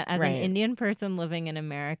thing that as an Indian person living in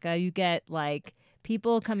America, you get like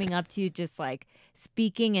people coming up to you just like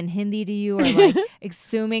speaking in Hindi to you, or like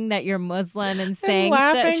assuming that you're Muslim and saying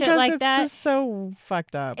shit like that. It's just so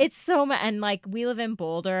fucked up. It's so and like we live in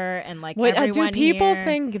Boulder, and like everyone do people here,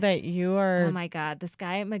 think that you are? Oh my god, this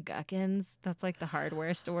guy at McGuckins, that's like the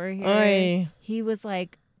hardware store here. Oy. He was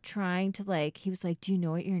like trying to like, he was like, do you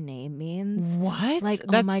know what your name means? What? Like,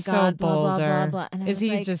 that's oh my so god, Boulder. blah blah blah blah. And is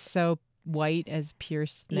he like, just so white as pure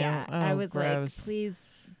snow? Yeah, oh, I was gross. like, please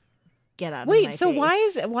get out of Wait, my so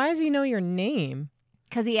face. why does he know your name?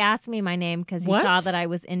 Because he asked me my name because he saw that I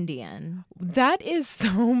was Indian. That is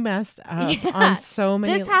so messed up on so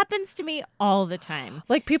many. This happens to me all the time.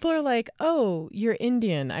 Like people are like, "Oh, you're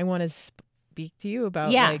Indian. I want to speak to you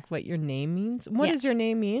about like what your name means." What does your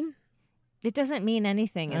name mean? It doesn't mean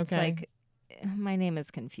anything. It's like, my name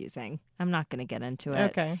is confusing. I'm not going to get into it.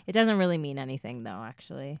 Okay. It doesn't really mean anything though.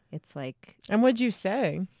 Actually, it's like. And what'd you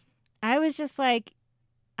say? I was just like,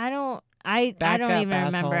 I don't even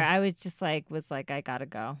remember. I was just like, I gotta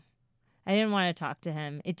go. I didn't want to talk to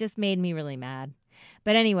him. It just made me really mad.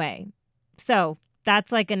 But anyway, so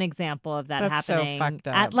that's like an example of that happening. So fucked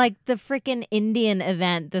up. At like the freaking Indian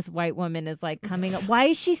event, this white woman is like coming up. Why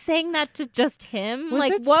is she saying that to just him? Was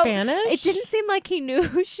like it what? Spanish? It didn't seem like he knew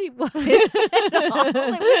who she was at all. It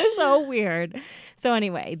was so weird. So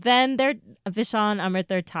anyway, then Vishal and Amrit,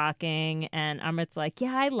 they're talking, and Amrit's like,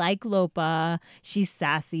 yeah, I like Lopa. She's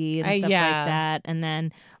sassy and stuff like that. And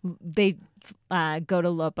then they go to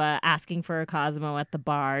Lopa asking for a Cosmo at the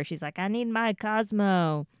bar. She's like, I need my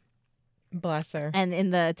Cosmo. Bless her. And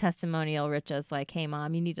in the testimonial, Richa's like, hey,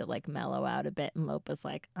 Mom, you need to like mellow out a bit. And Lopa's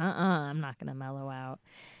like, I'm not going to mellow out.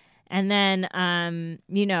 And then,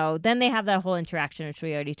 then they have that whole interaction, which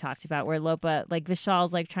we already talked about, where Lopa, like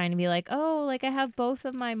Vishal's like trying to be like, oh, like I have both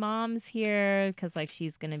of my moms here because like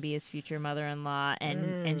she's going to be his future mother-in-law.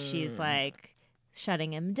 And she's like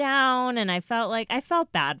shutting him down. And I felt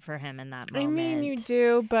bad for him in that moment. I mean, you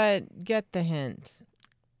do, but get the hint.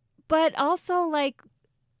 But also like,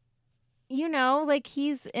 like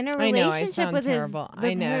he's in a relationship with her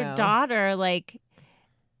daughter, like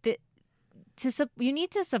you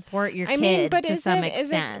need to support your kid to some extent.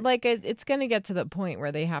 Is it like it's going to get to the point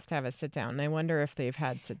where they have to have a sit down? And I wonder if they've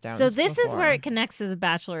had sit downs. So this is where it connects to The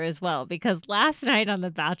Bachelor as well, because last night on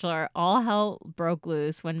The Bachelor, all hell broke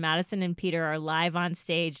loose when Madison and Peter are live on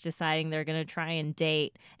stage deciding they're going to try and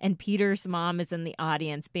date, and Peter's mom is in the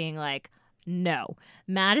audience being like, no,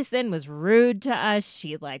 Madison was rude to us.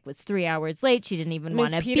 She like was 3 hours late. She didn't even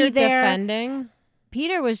want to be there. Defending?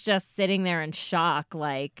 Peter was just sitting there in shock,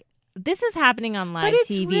 like, this is happening on live TV. But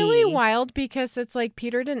it's really wild because it's like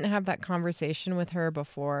Peter didn't have that conversation with her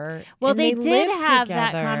before. Well, they did have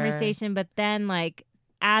that conversation, but then like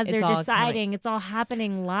as they're deciding, it's all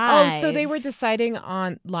happening live. Oh, so they were deciding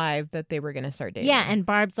on live that they were going to start dating. Yeah, and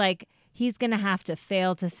Barb's like, he's going to have to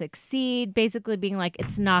fail to succeed, basically being like,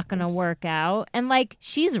 it's not going to work out. And like,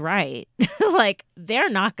 she's right. Like,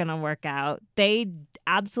 they're not going to work out. They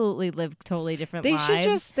absolutely live totally different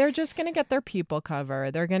lives. They're just going to get their people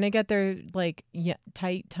cover. They're going to get their like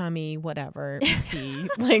tight tummy, whatever, tea,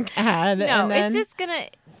 like ad. No, and then... it's just going to...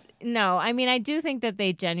 No, I mean, I do think that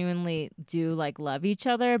they genuinely do like love each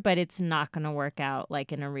other, but it's not going to work out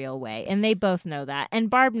like in a real way. And they both know that.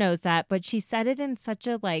 And Barb knows that, but she said it in such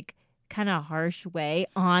a like kind of harsh way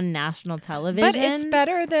on national television. But it's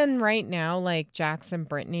better than right now, like Jax and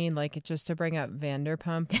Brittany, like just to bring up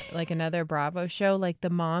Vanderpump, like another Bravo show, like the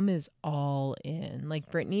mom is all in.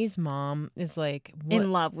 Like Brittany's mom is like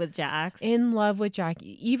in love with Jax. In love with Jack.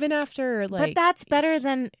 Even after like... But that's better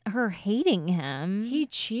than her hating him. He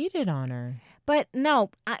cheated on her. But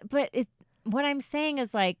no, what I'm saying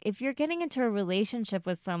is, like, if you're getting into a relationship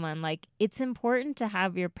with someone, like, it's important to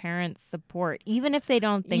have your parents' support, even if they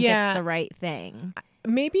don't think it's the right thing.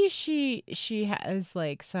 Maybe she has,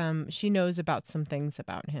 like, she knows about some things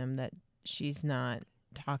about him that she's not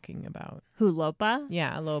talking about. Who, Lopa?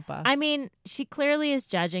 Yeah, Lopa. I mean, she clearly is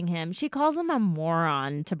judging him. She calls him a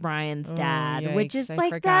moron to Brian's dad, yikes, which is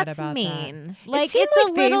like, that's mean. That. Like, it seemed it's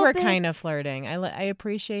like they were kind of flirting. I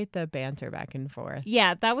appreciate the banter back and forth.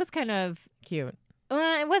 Yeah, that was kind of cute.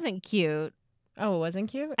 It wasn't cute. Oh, it wasn't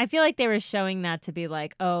cute? I feel like they were showing that to be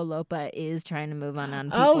like, oh, Lopa is trying to move on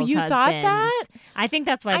people's husbands. Oh, you husbands. thought that? I think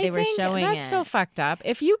that's why they were showing that's so fucked up.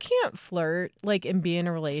 If you can't flirt, like, and be in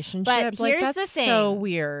a relationship, like, that's so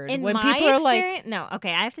weird. In when my people are experience, no,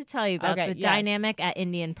 okay, I have to tell you about the dynamic at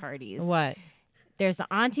Indian parties. What? There's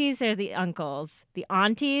the aunties, there's the uncles. The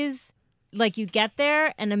aunties... Like, you get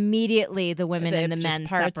there, and immediately the women and the men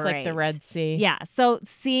parts separate. Like the Red Sea. Yeah. So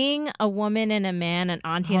seeing a woman and a man, an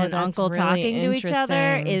auntie and an uncle really talking to each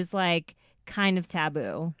other is, like, kind of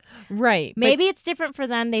taboo. Right. Maybe it's different for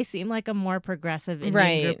them. They seem like a more progressive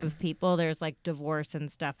Indian group of people. There's, like, divorce and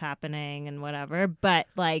stuff happening and whatever. But,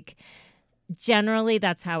 like, generally,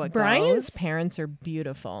 that's how it goes. Brian's parents are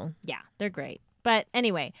beautiful. Yeah, they're great. But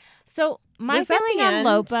anyway, so my feeling on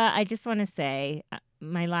Lopa, I just want to say...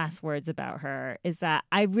 my last words about her is that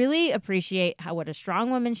I really appreciate what a strong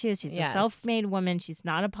woman she is. She's a self-made woman. She's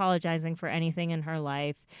not apologizing for anything in her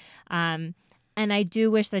life. And I do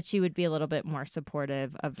wish that she would be a little bit more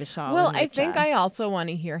supportive of Vishal. Well, and I think I also want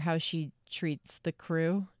to hear how she treats the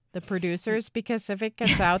crew, the producers, because if it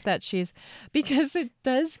gets out that because it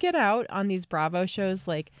does get out on these Bravo shows,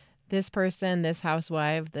 like this person, this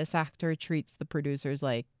housewife, this actor treats the producers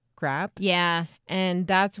like crap. Yeah. And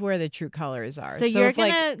that's where the true colors are. So you're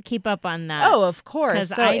going to keep up on that. Oh, of course.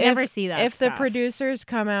 Because I never see that If stuff. the producers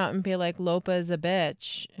come out and be like, Lopa's a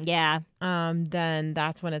bitch. Yeah. Then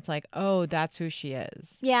that's when it's like, oh, that's who she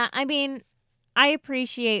is. Yeah. I mean, I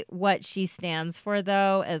appreciate what she stands for,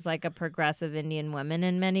 though, as like a progressive Indian woman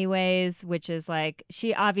in many ways, which is like,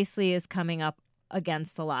 she obviously is coming up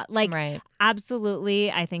against a lot. Like,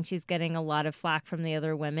 absolutely, I think she's getting a lot of flack from the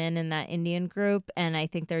other women in that Indian group, and I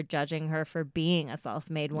think they're judging her for being a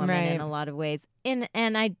self-made woman in a lot of ways. And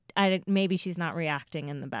I maybe she's not reacting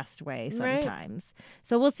in the best way sometimes.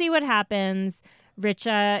 So we'll see what happens.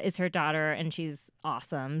 Richa is her daughter, and she's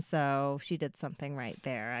awesome, so she did something right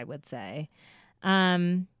there, I would say.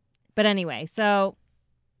 But anyway, so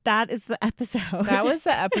that is the episode. That was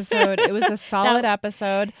the episode. It was a solid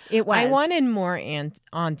episode. It was. I wanted more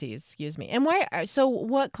aunties, excuse me. And why? So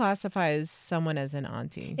what classifies someone as an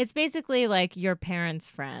auntie? It's basically like your parents'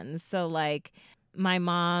 friends. So like my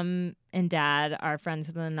mom and dad are friends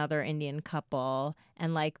with another Indian couple.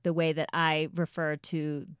 And like the way that I refer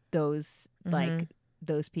to those, like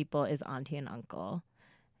those people is auntie and uncle.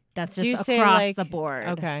 That's just across the board.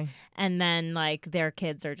 Okay. And then, like, their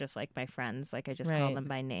kids are just, like, my friends. Like, I just call them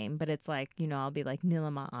by name. But it's, like, you know, I'll be, like,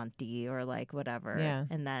 Nilima auntie or, like, whatever. Yeah.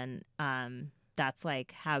 And then that's,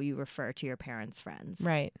 like, how you refer to your parents' friends.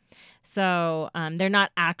 Right. So they're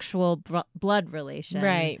not actual blood relation.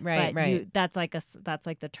 Right. That's, like,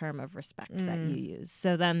 the term of respect that you use.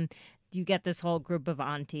 So then you get this whole group of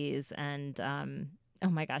aunties and... oh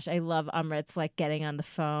my gosh, I love Amrit's like getting on the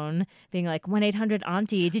phone, being like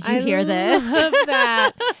 1-800-AUNTIE. Did you hear this? I love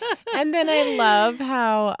that. And then I love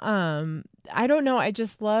how I don't know, I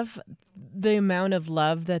just love the amount of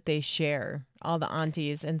love that they share, all the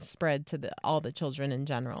aunties, and spread to all the children in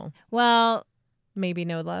general. Well, Maybe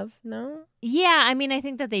no love? No? Yeah, I mean, I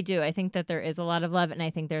think that they do. I think that there is a lot of love, and I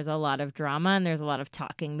think there's a lot of drama, and there's a lot of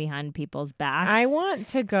talking behind people's backs. I want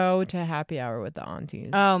to go to happy hour with the aunties.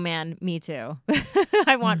 Oh, man, me too.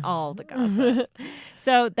 I want all the gossip.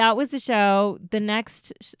 So that was the show. The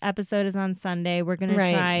next episode is on Sunday. We're going to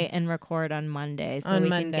try and record on Monday so we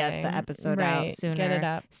can get the episode out sooner. Get it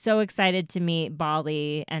up. So excited to meet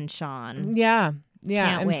Bali and Sean. Yeah.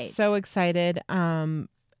 Can't wait. I'm so excited. And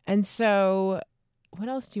so... What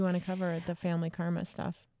else do you want to cover? The family karma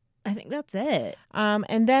stuff. I think that's it.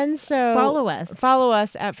 And then follow us. Follow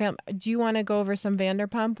us at Do you want to go over some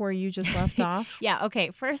Vanderpump where you just left off? Yeah.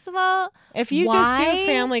 Okay. First of all, if you just do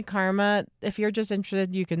family karma, if you're just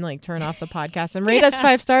interested, you can like turn off the podcast and rate us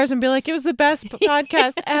 5 stars and be like, it was the best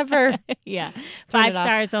podcast ever. Yeah. 5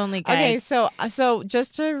 stars only, guys. Okay. So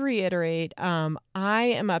just to reiterate, I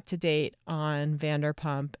am up to date on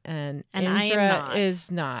Vanderpump and Indra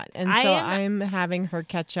is not. And so I'm having her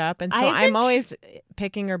catch up. And so I'm always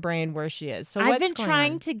picking her brain where she is. So I've been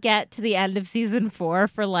trying to get to the end of season 4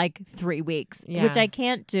 for like 3 weeks, which I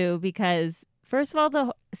can't do because first of all,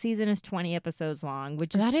 the season is 20 episodes long,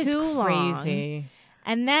 which is too crazy. Long.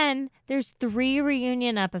 And then there's 3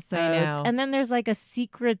 reunion episodes, and then there's like a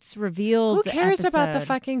secrets revealed. Who cares episode. about the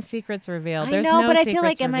fucking secrets revealed? There's no but I feel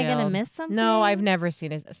like, am I going to miss something? No, I've never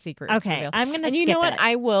seen a secret revealed. Okay, I'm going to skip it. And you know what?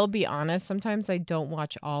 I will be honest. Sometimes I don't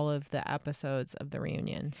watch all of the episodes of the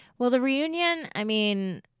reunion. Well, the reunion, I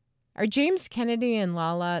mean... Are James Kennedy and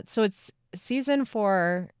Lala... So it's season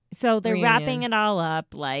 4 So they're reunion. wrapping it all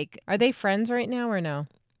up. Like, are they friends right now or no?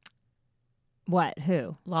 What?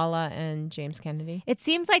 Who? Lala and James Kennedy? It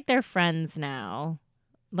seems like they're friends now.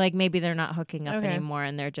 Like maybe they're not hooking up anymore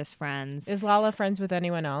and they're just friends. Is Lala friends with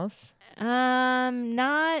anyone else?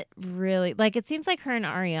 Not really. Like it seems like her and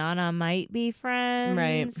Ariana might be friends.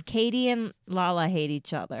 Right. Katie and Lala hate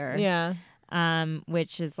each other. Yeah.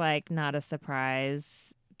 Which is like not a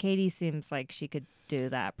surprise. Katie seems like she could do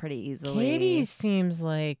that pretty easily. Katie seems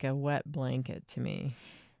like a wet blanket to me.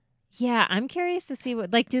 Yeah, I'm curious to see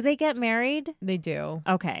what, like, do they get married? They do.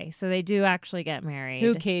 Okay, so they do actually get married.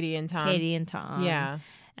 Who, Katie and Tom? Katie and Tom. Yeah.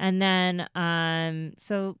 And then,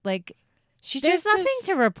 so, like, there's nothing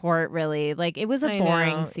to report, really. Like, it was a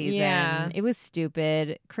boring season. Yeah. It was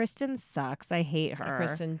stupid. Kristen sucks. I hate her.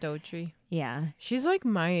 Kristen Daughtry. Yeah. She's like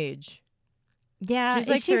my age. Yeah. She's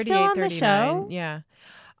like is she 38, still on 39. the show?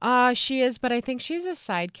 Yeah. She is, but I think she's a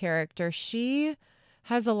side character. She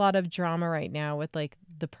has a lot of drama right now with like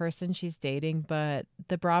the person she's dating, but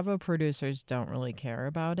the Bravo producers don't really care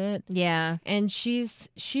about it. Yeah. And she's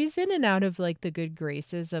in and out of like the good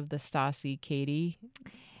graces of the Stassi Katie.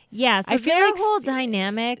 Yeah, so I feel their like whole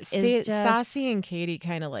dynamic is just... Stassi and Katie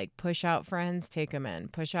kind of like push out friends, take them in.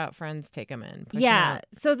 Push out friends, take them in.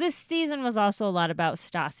 So this season was also a lot about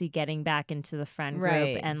Stassi getting back into the friend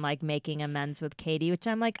group and like making amends with Katie, which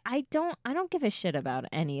I'm like, I don't give a shit about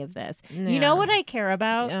any of this. Yeah. You know what I care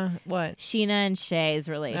about? What? Sheena and Shay's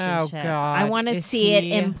relationship. Oh, God. I want to see it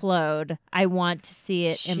implode. I want to see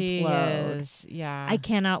it implode. Yeah. I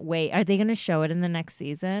cannot wait. Are they going to show it in the next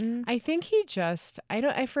season? I think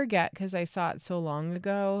I forget because I saw it so long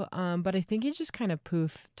ago. But I think he just kind of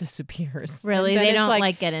disappears. Really? They don't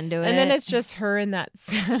like get into it. And then it's just her in that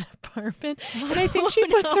sad apartment. And I think she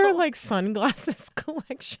puts her like sunglasses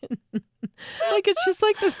collection. Like it's just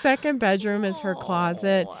like the second bedroom is her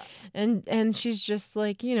closet. And she's just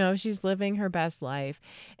like, you know, she's living her best life.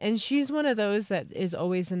 And she's one of those that is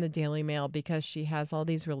always in the Daily Mail because she has all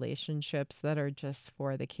these relationships that are just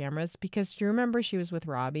for the cameras. Because do you remember she was with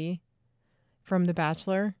Robbie from The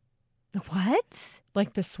Bachelor? What?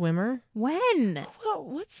 Like the swimmer? When? Well,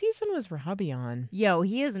 what season was Robbie on? Yo,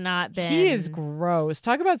 he has not been. He is gross.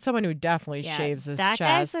 Talk about someone who definitely shaves his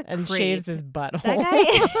chest and shaves his butthole.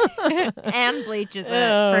 That guy and bleaches it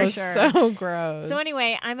for sure. So gross. So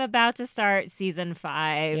anyway, I'm about to start season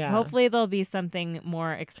 5. Yeah. Hopefully there'll be something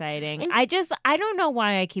more exciting. I don't know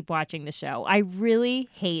why I keep watching the show. I really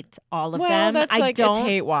hate all of them. Well, that's it's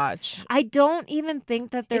hate watch. I don't even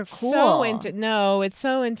think that they're cool. No, it's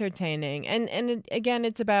so entertaining. And again,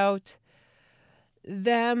 it's about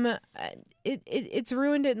them. It's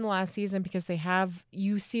ruined it in the last season because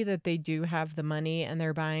you see that they do have the money and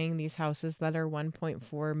they're buying these houses that are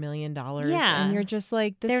 $1.4 million. Yeah. And you're just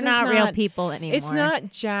like, they're not real people anymore. It's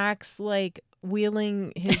not Jax like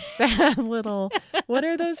wheeling his sad little, what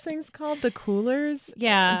are those things called? The coolers?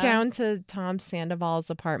 Yeah. Down to Tom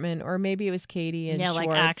Sandoval's apartment, or maybe it was Katie and Schwartz. Like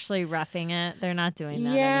actually roughing it. They're not doing that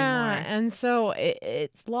anymore. Yeah, and so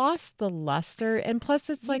it's lost the luster. And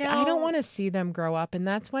plus it's like, I don't want to see them grow up. And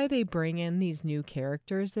that's why they bring in these new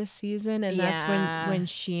characters this season. And that's when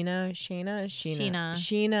Sheena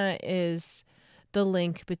is the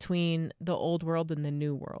link between the old world and the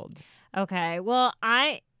new world. Okay. Well,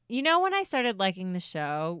 when I started liking the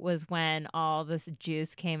show was when all this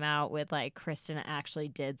juice came out with like Kristen actually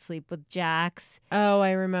did sleep with Jax. Oh,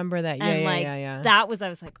 I remember that. Yeah. That was, I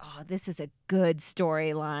was like, oh, this is a good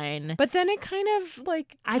storyline. But then it kind of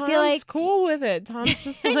like, Tom's I feel like cool with it. Tom's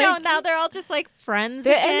just like, I know, now they're all just like friends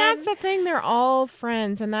again. And that's the thing. They're all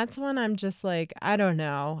friends. And that's when I'm just like, I don't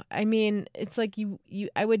know. I mean, it's like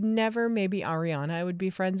I would never, maybe Ariana I would be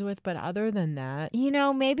friends with. But other than that,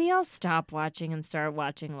 maybe I'll stop watching and start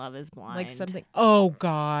watching Love is Blind. Like something. Oh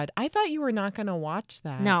God, I thought you were not going to watch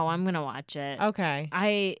that. No, I'm going to watch it.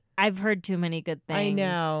 Okay. I've heard too many good things. I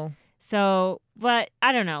know. So, but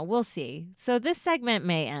I don't know. We'll see. So this segment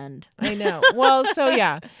may end. I know. Well, so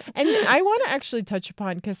yeah. And I want to actually touch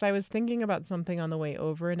upon, because I was thinking about something on the way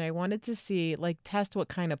over, and I wanted to see, like, test what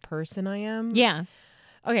kind of person I am. Yeah.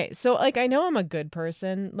 Okay. So, like, I know I'm a good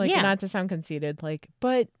person, like, not to sound conceited, like,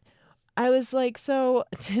 but I was like, so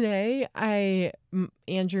today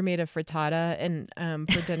Andrew made a frittata and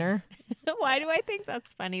for dinner. Why do I think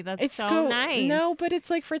that's funny? That's so nice. No, but it's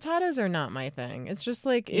like frittatas are not my thing. It's just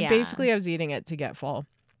like, basically I was eating it to get full.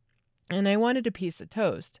 And I wanted a piece of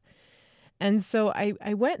toast. And so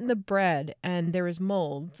I went in the bread and there was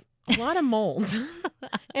mold. A lot of mold.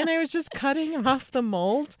 And I was just cutting off the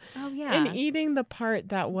mold. Oh, yeah. And eating the part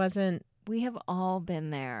that wasn't. We have all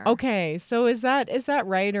been there. Okay, so is that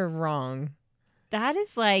right or wrong? That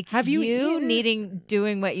is like have you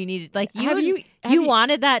doing what you needed. Like you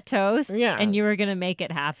wanted that toast, and you were gonna make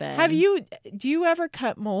it happen. Do you ever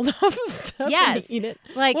cut mold off of stuff? Yes, and eat it?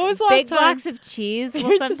 Like what was the big last time? blocks of cheese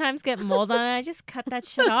will sometimes get mold on it. I just cut that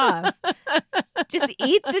shit off. Just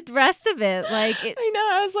eat the rest of it. Like I know.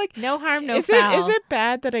 I was like, no harm, no foul. Is it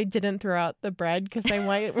bad that I didn't throw out the bread because I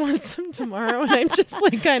might want some tomorrow? And I'm just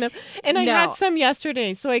like kind of. And I had some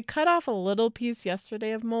yesterday, so I cut off a little piece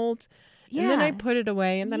yesterday of mold. Yeah. And then I put it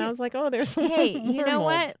away, and then I was like, "Oh, there's more you know mold.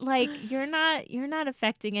 What? Like, you're not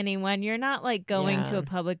affecting anyone. You're not like going to a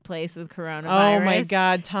public place with coronavirus. Oh my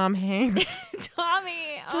God, Tom Hanks,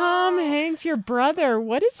 Tommy, Tom Hanks, your brother.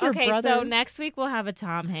 What is your brother? Okay, so next week we'll have a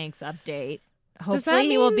Tom Hanks update. Hopefully,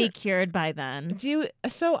 he will be cured by then.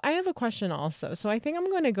 So I have a question also. So I think I'm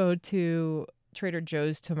going to go to Trader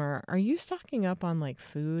Joe's tomorrow. Are you stocking up on like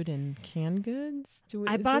food and canned goods?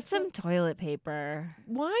 I bought some toilet paper.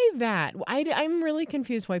 Why that? I'm really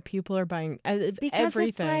confused why people are buying everything.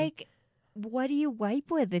 It's like, what do you wipe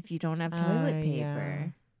with if you don't have toilet paper? Yeah.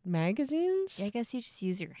 Magazines? I guess you just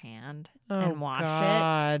use your hand and wash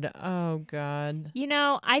it. Oh God.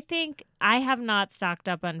 I think I have not stocked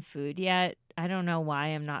up on food yet. I don't know why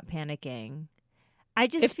I'm not panicking. I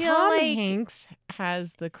just feel Tom like Hanks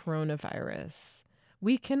has the coronavirus,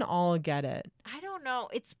 we can all get it. I don't know.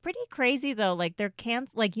 It's pretty crazy though. Like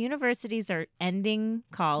universities are ending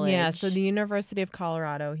college. Yeah, so the University of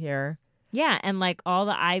Colorado here. Yeah, and like all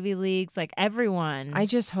the Ivy Leagues, like everyone. I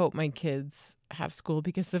just hope my kids have school,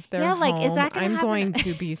 because if they're home, is that I'm going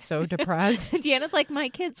to be so depressed. Deanna's like, my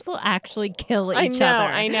kids will actually kill each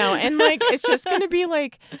other. I know. And like, it's just going to be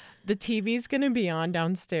like, the TV's going to be on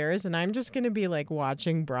downstairs, and I'm just going to be like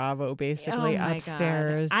watching Bravo basically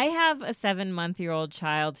upstairs. God. I have a 7-month-old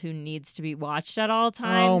child who needs to be watched at all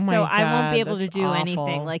times. Oh my God, I won't be able to do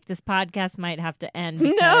anything. Like this podcast might have to end.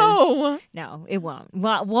 No, it won't.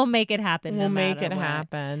 We'll make it happen. We'll make it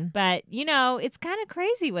happen. But it's kind of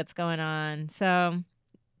crazy what's going on. So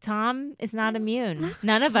Tom is not immune.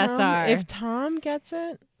 None of us are. If Tom gets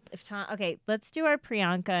it. Okay, let's do our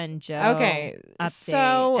Priyanka and Joe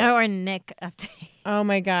update. Or Nick update. Oh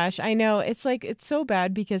my gosh, I know. It's like, it's so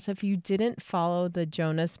bad, because if you didn't follow the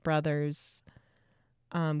Jonas Brothers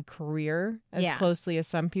career as closely as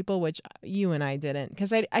some people, which you and I didn't,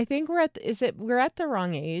 because I think we're at the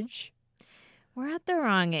wrong age. We're at the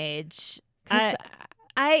wrong age. I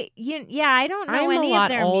don't know I'm any a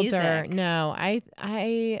lot of their older. music. No,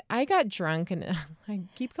 I got drunk, and I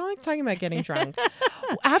keep talking about getting drunk.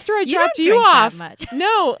 After I dropped you off.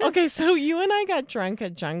 No, okay, so you and I got drunk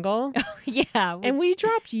at Jungle. Yeah. And we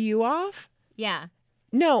dropped you off? Yeah.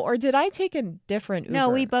 No, or did I take a different Uber? No,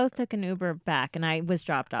 we both took an Uber back, and I was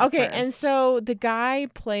dropped off Okay, first. And so the guy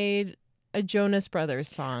played a Jonas Brothers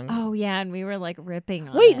song. Oh, yeah, and we were like ripping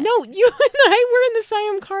on Wait, it. no, you and I were in the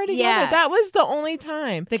same car together. Yeah. That was the only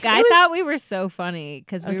time. The guy thought we were so funny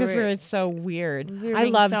because we were so weird. I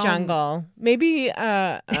love Jungle. Maybe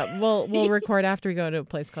we'll record after we go to a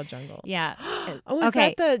place called Jungle. Yeah. Is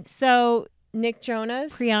that so Nick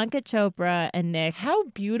Jonas? Priyanka Chopra and Nick. How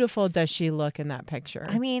beautiful does she look in that picture?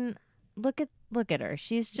 I mean, look at her.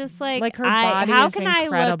 She's just like her body is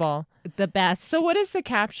incredible. I look the best? So what does the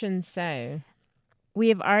caption say? we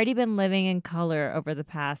have already been living in color over the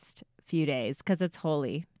past few days because it's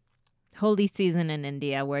Holi season in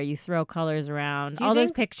India, where you throw colors around. All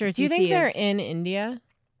those pictures you see. Do you think they're in India?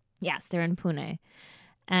 Yes, they're in Pune.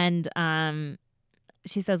 And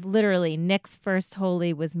she says, literally, Nick's first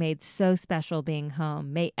Holi was made so special being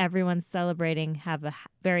home. May everyone celebrating have a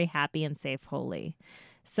very happy and safe Holi.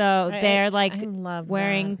 So they're like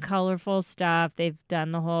wearing colorful stuff. They've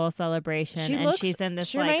done the whole celebration, she's in this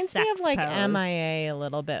she like reminds sex me of like pose. MIA a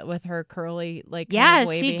little bit with her curly like yeah,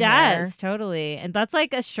 wavy she does hair. totally, and that's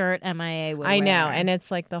like a shirt MIA would I know, wear. and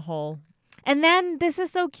it's like the whole. And then this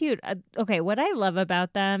is so cute. Okay, what I love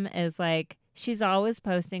about them is like she's always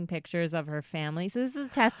posting pictures of her family. So this is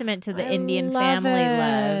a testament to the Indian family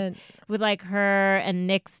love with like her and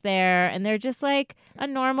Nick's there. And they're just like a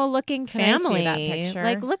normal looking family. I see that picture?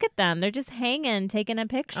 Like, look at them. They're just hanging, taking a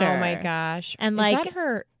picture. Oh my gosh. And is like that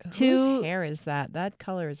her? Whose hair is that? That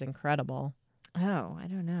color is incredible. Oh, I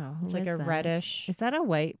don't know. It's like a reddish. Is that a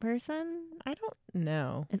white person? I don't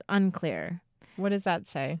know. It's unclear. What does that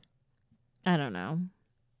say? I don't know.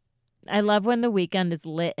 I love when the weekend is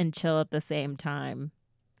lit and chill at the same time.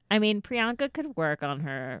 I mean, Priyanka could work on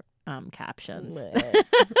her captions. Lit.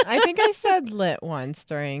 I think I said lit once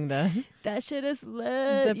during the... That shit is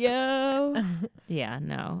lit, yo. Yeah,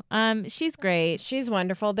 no. She's great. She's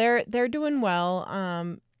wonderful. They're doing well.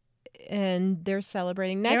 And they're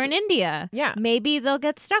celebrating. They're in India. Yeah. Maybe they'll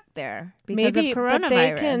get stuck there because of coronavirus. But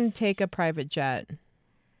they can take a private jet.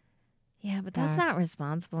 Yeah, but that's not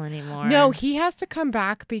responsible anymore. No, he has to come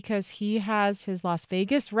back because he has his Las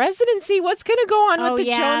Vegas residency. What's going to go on with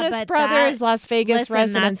the Jonas Brothers Las Vegas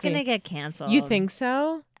residency? That's going to get canceled. You think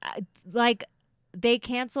so? Like, they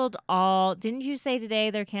canceled all... Didn't you say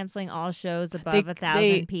today they're canceling all shows above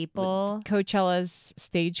 1,000 people? Coachella's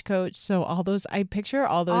Stagecoach. So all those... I picture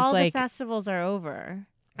all those all like... the festivals are over.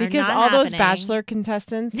 Because all those Bachelor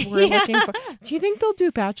contestants were looking for... Do you think they'll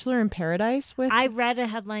do Bachelor in Paradise with... I read a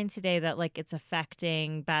headline today that like it's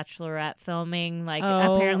affecting Bachelorette filming. Like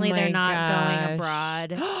apparently they're not going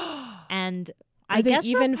abroad. And I guess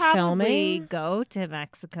even they'll probably filming? Go to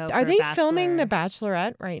Mexico. Are they Bachelor. filming The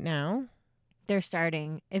Bachelorette right now? They're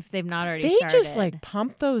starting, if they've not already started. They just like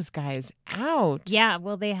pump those guys out. Yeah,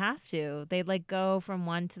 well, they have to. They like go from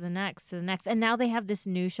one to the next. And now they have this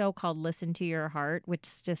new show called Listen to Your Heart, which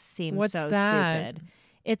just seems so stupid.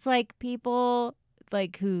 It's like people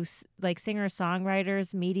like who like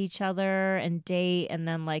singer-songwriters meet each other and date, and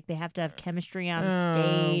then like they have to have chemistry on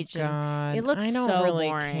stage. God. It looks I don't so really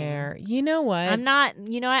boring. care. You know what? I'm not.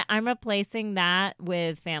 You know what? I'm replacing that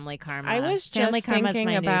with Family Karma. I was Family just Karma's thinking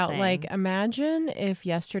my about new like, thing. imagine if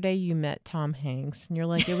yesterday you met Tom Hanks and you're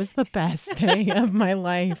like, it was the best day of my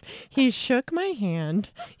life. He shook my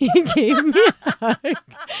hand. He gave me a hug,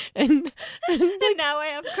 and now I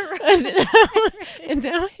have corona. and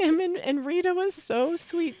now him and Rita was so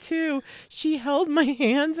sweet too. She held my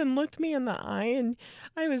hands and looked me in the eye, and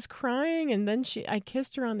I was crying, and then I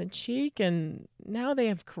kissed her on the cheek, and now they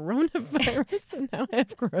have coronavirus, and now I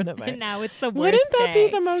have coronavirus. And now it's the worst. Wouldn't that be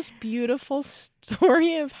the most beautiful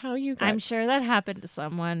story of how you got... I'm sure that happened to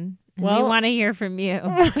someone. Well, we want to hear from you.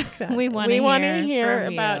 We want to hear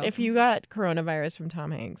about if you got coronavirus from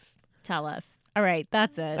Tom Hanks. Tell us. All right,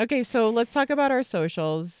 that's it. Okay, so let's talk about our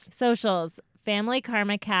socials. Family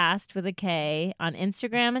Karma Cast with a K on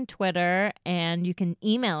Instagram and Twitter, and you can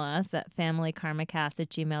email us at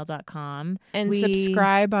familykarmacast@gmail.com. And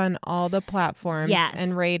subscribe on all the platforms. Yes.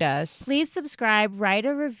 And rate us. Please subscribe, write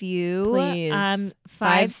a review. Please.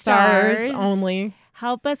 5 stars only.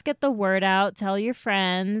 Help us get the word out. Tell your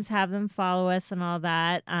friends. Have them follow us and all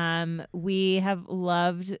that. We have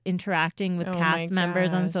loved interacting with cast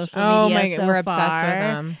members on social media. Oh my God, we're far. obsessed with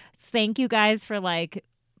them. Thank you guys for like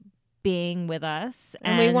being with us,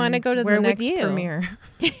 and we want to go to the next premiere.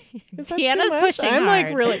 Tiana's pushing I'm hard.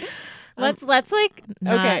 like really. Let's like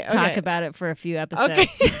not talk about it for a few episodes. Okay.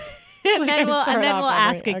 and then we'll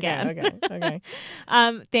ask again. Okay.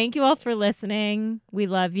 Thank you all for listening. We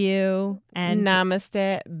love you. And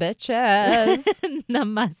namaste, bitches.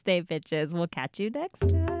 Namaste, bitches. We'll catch you next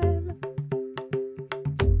time.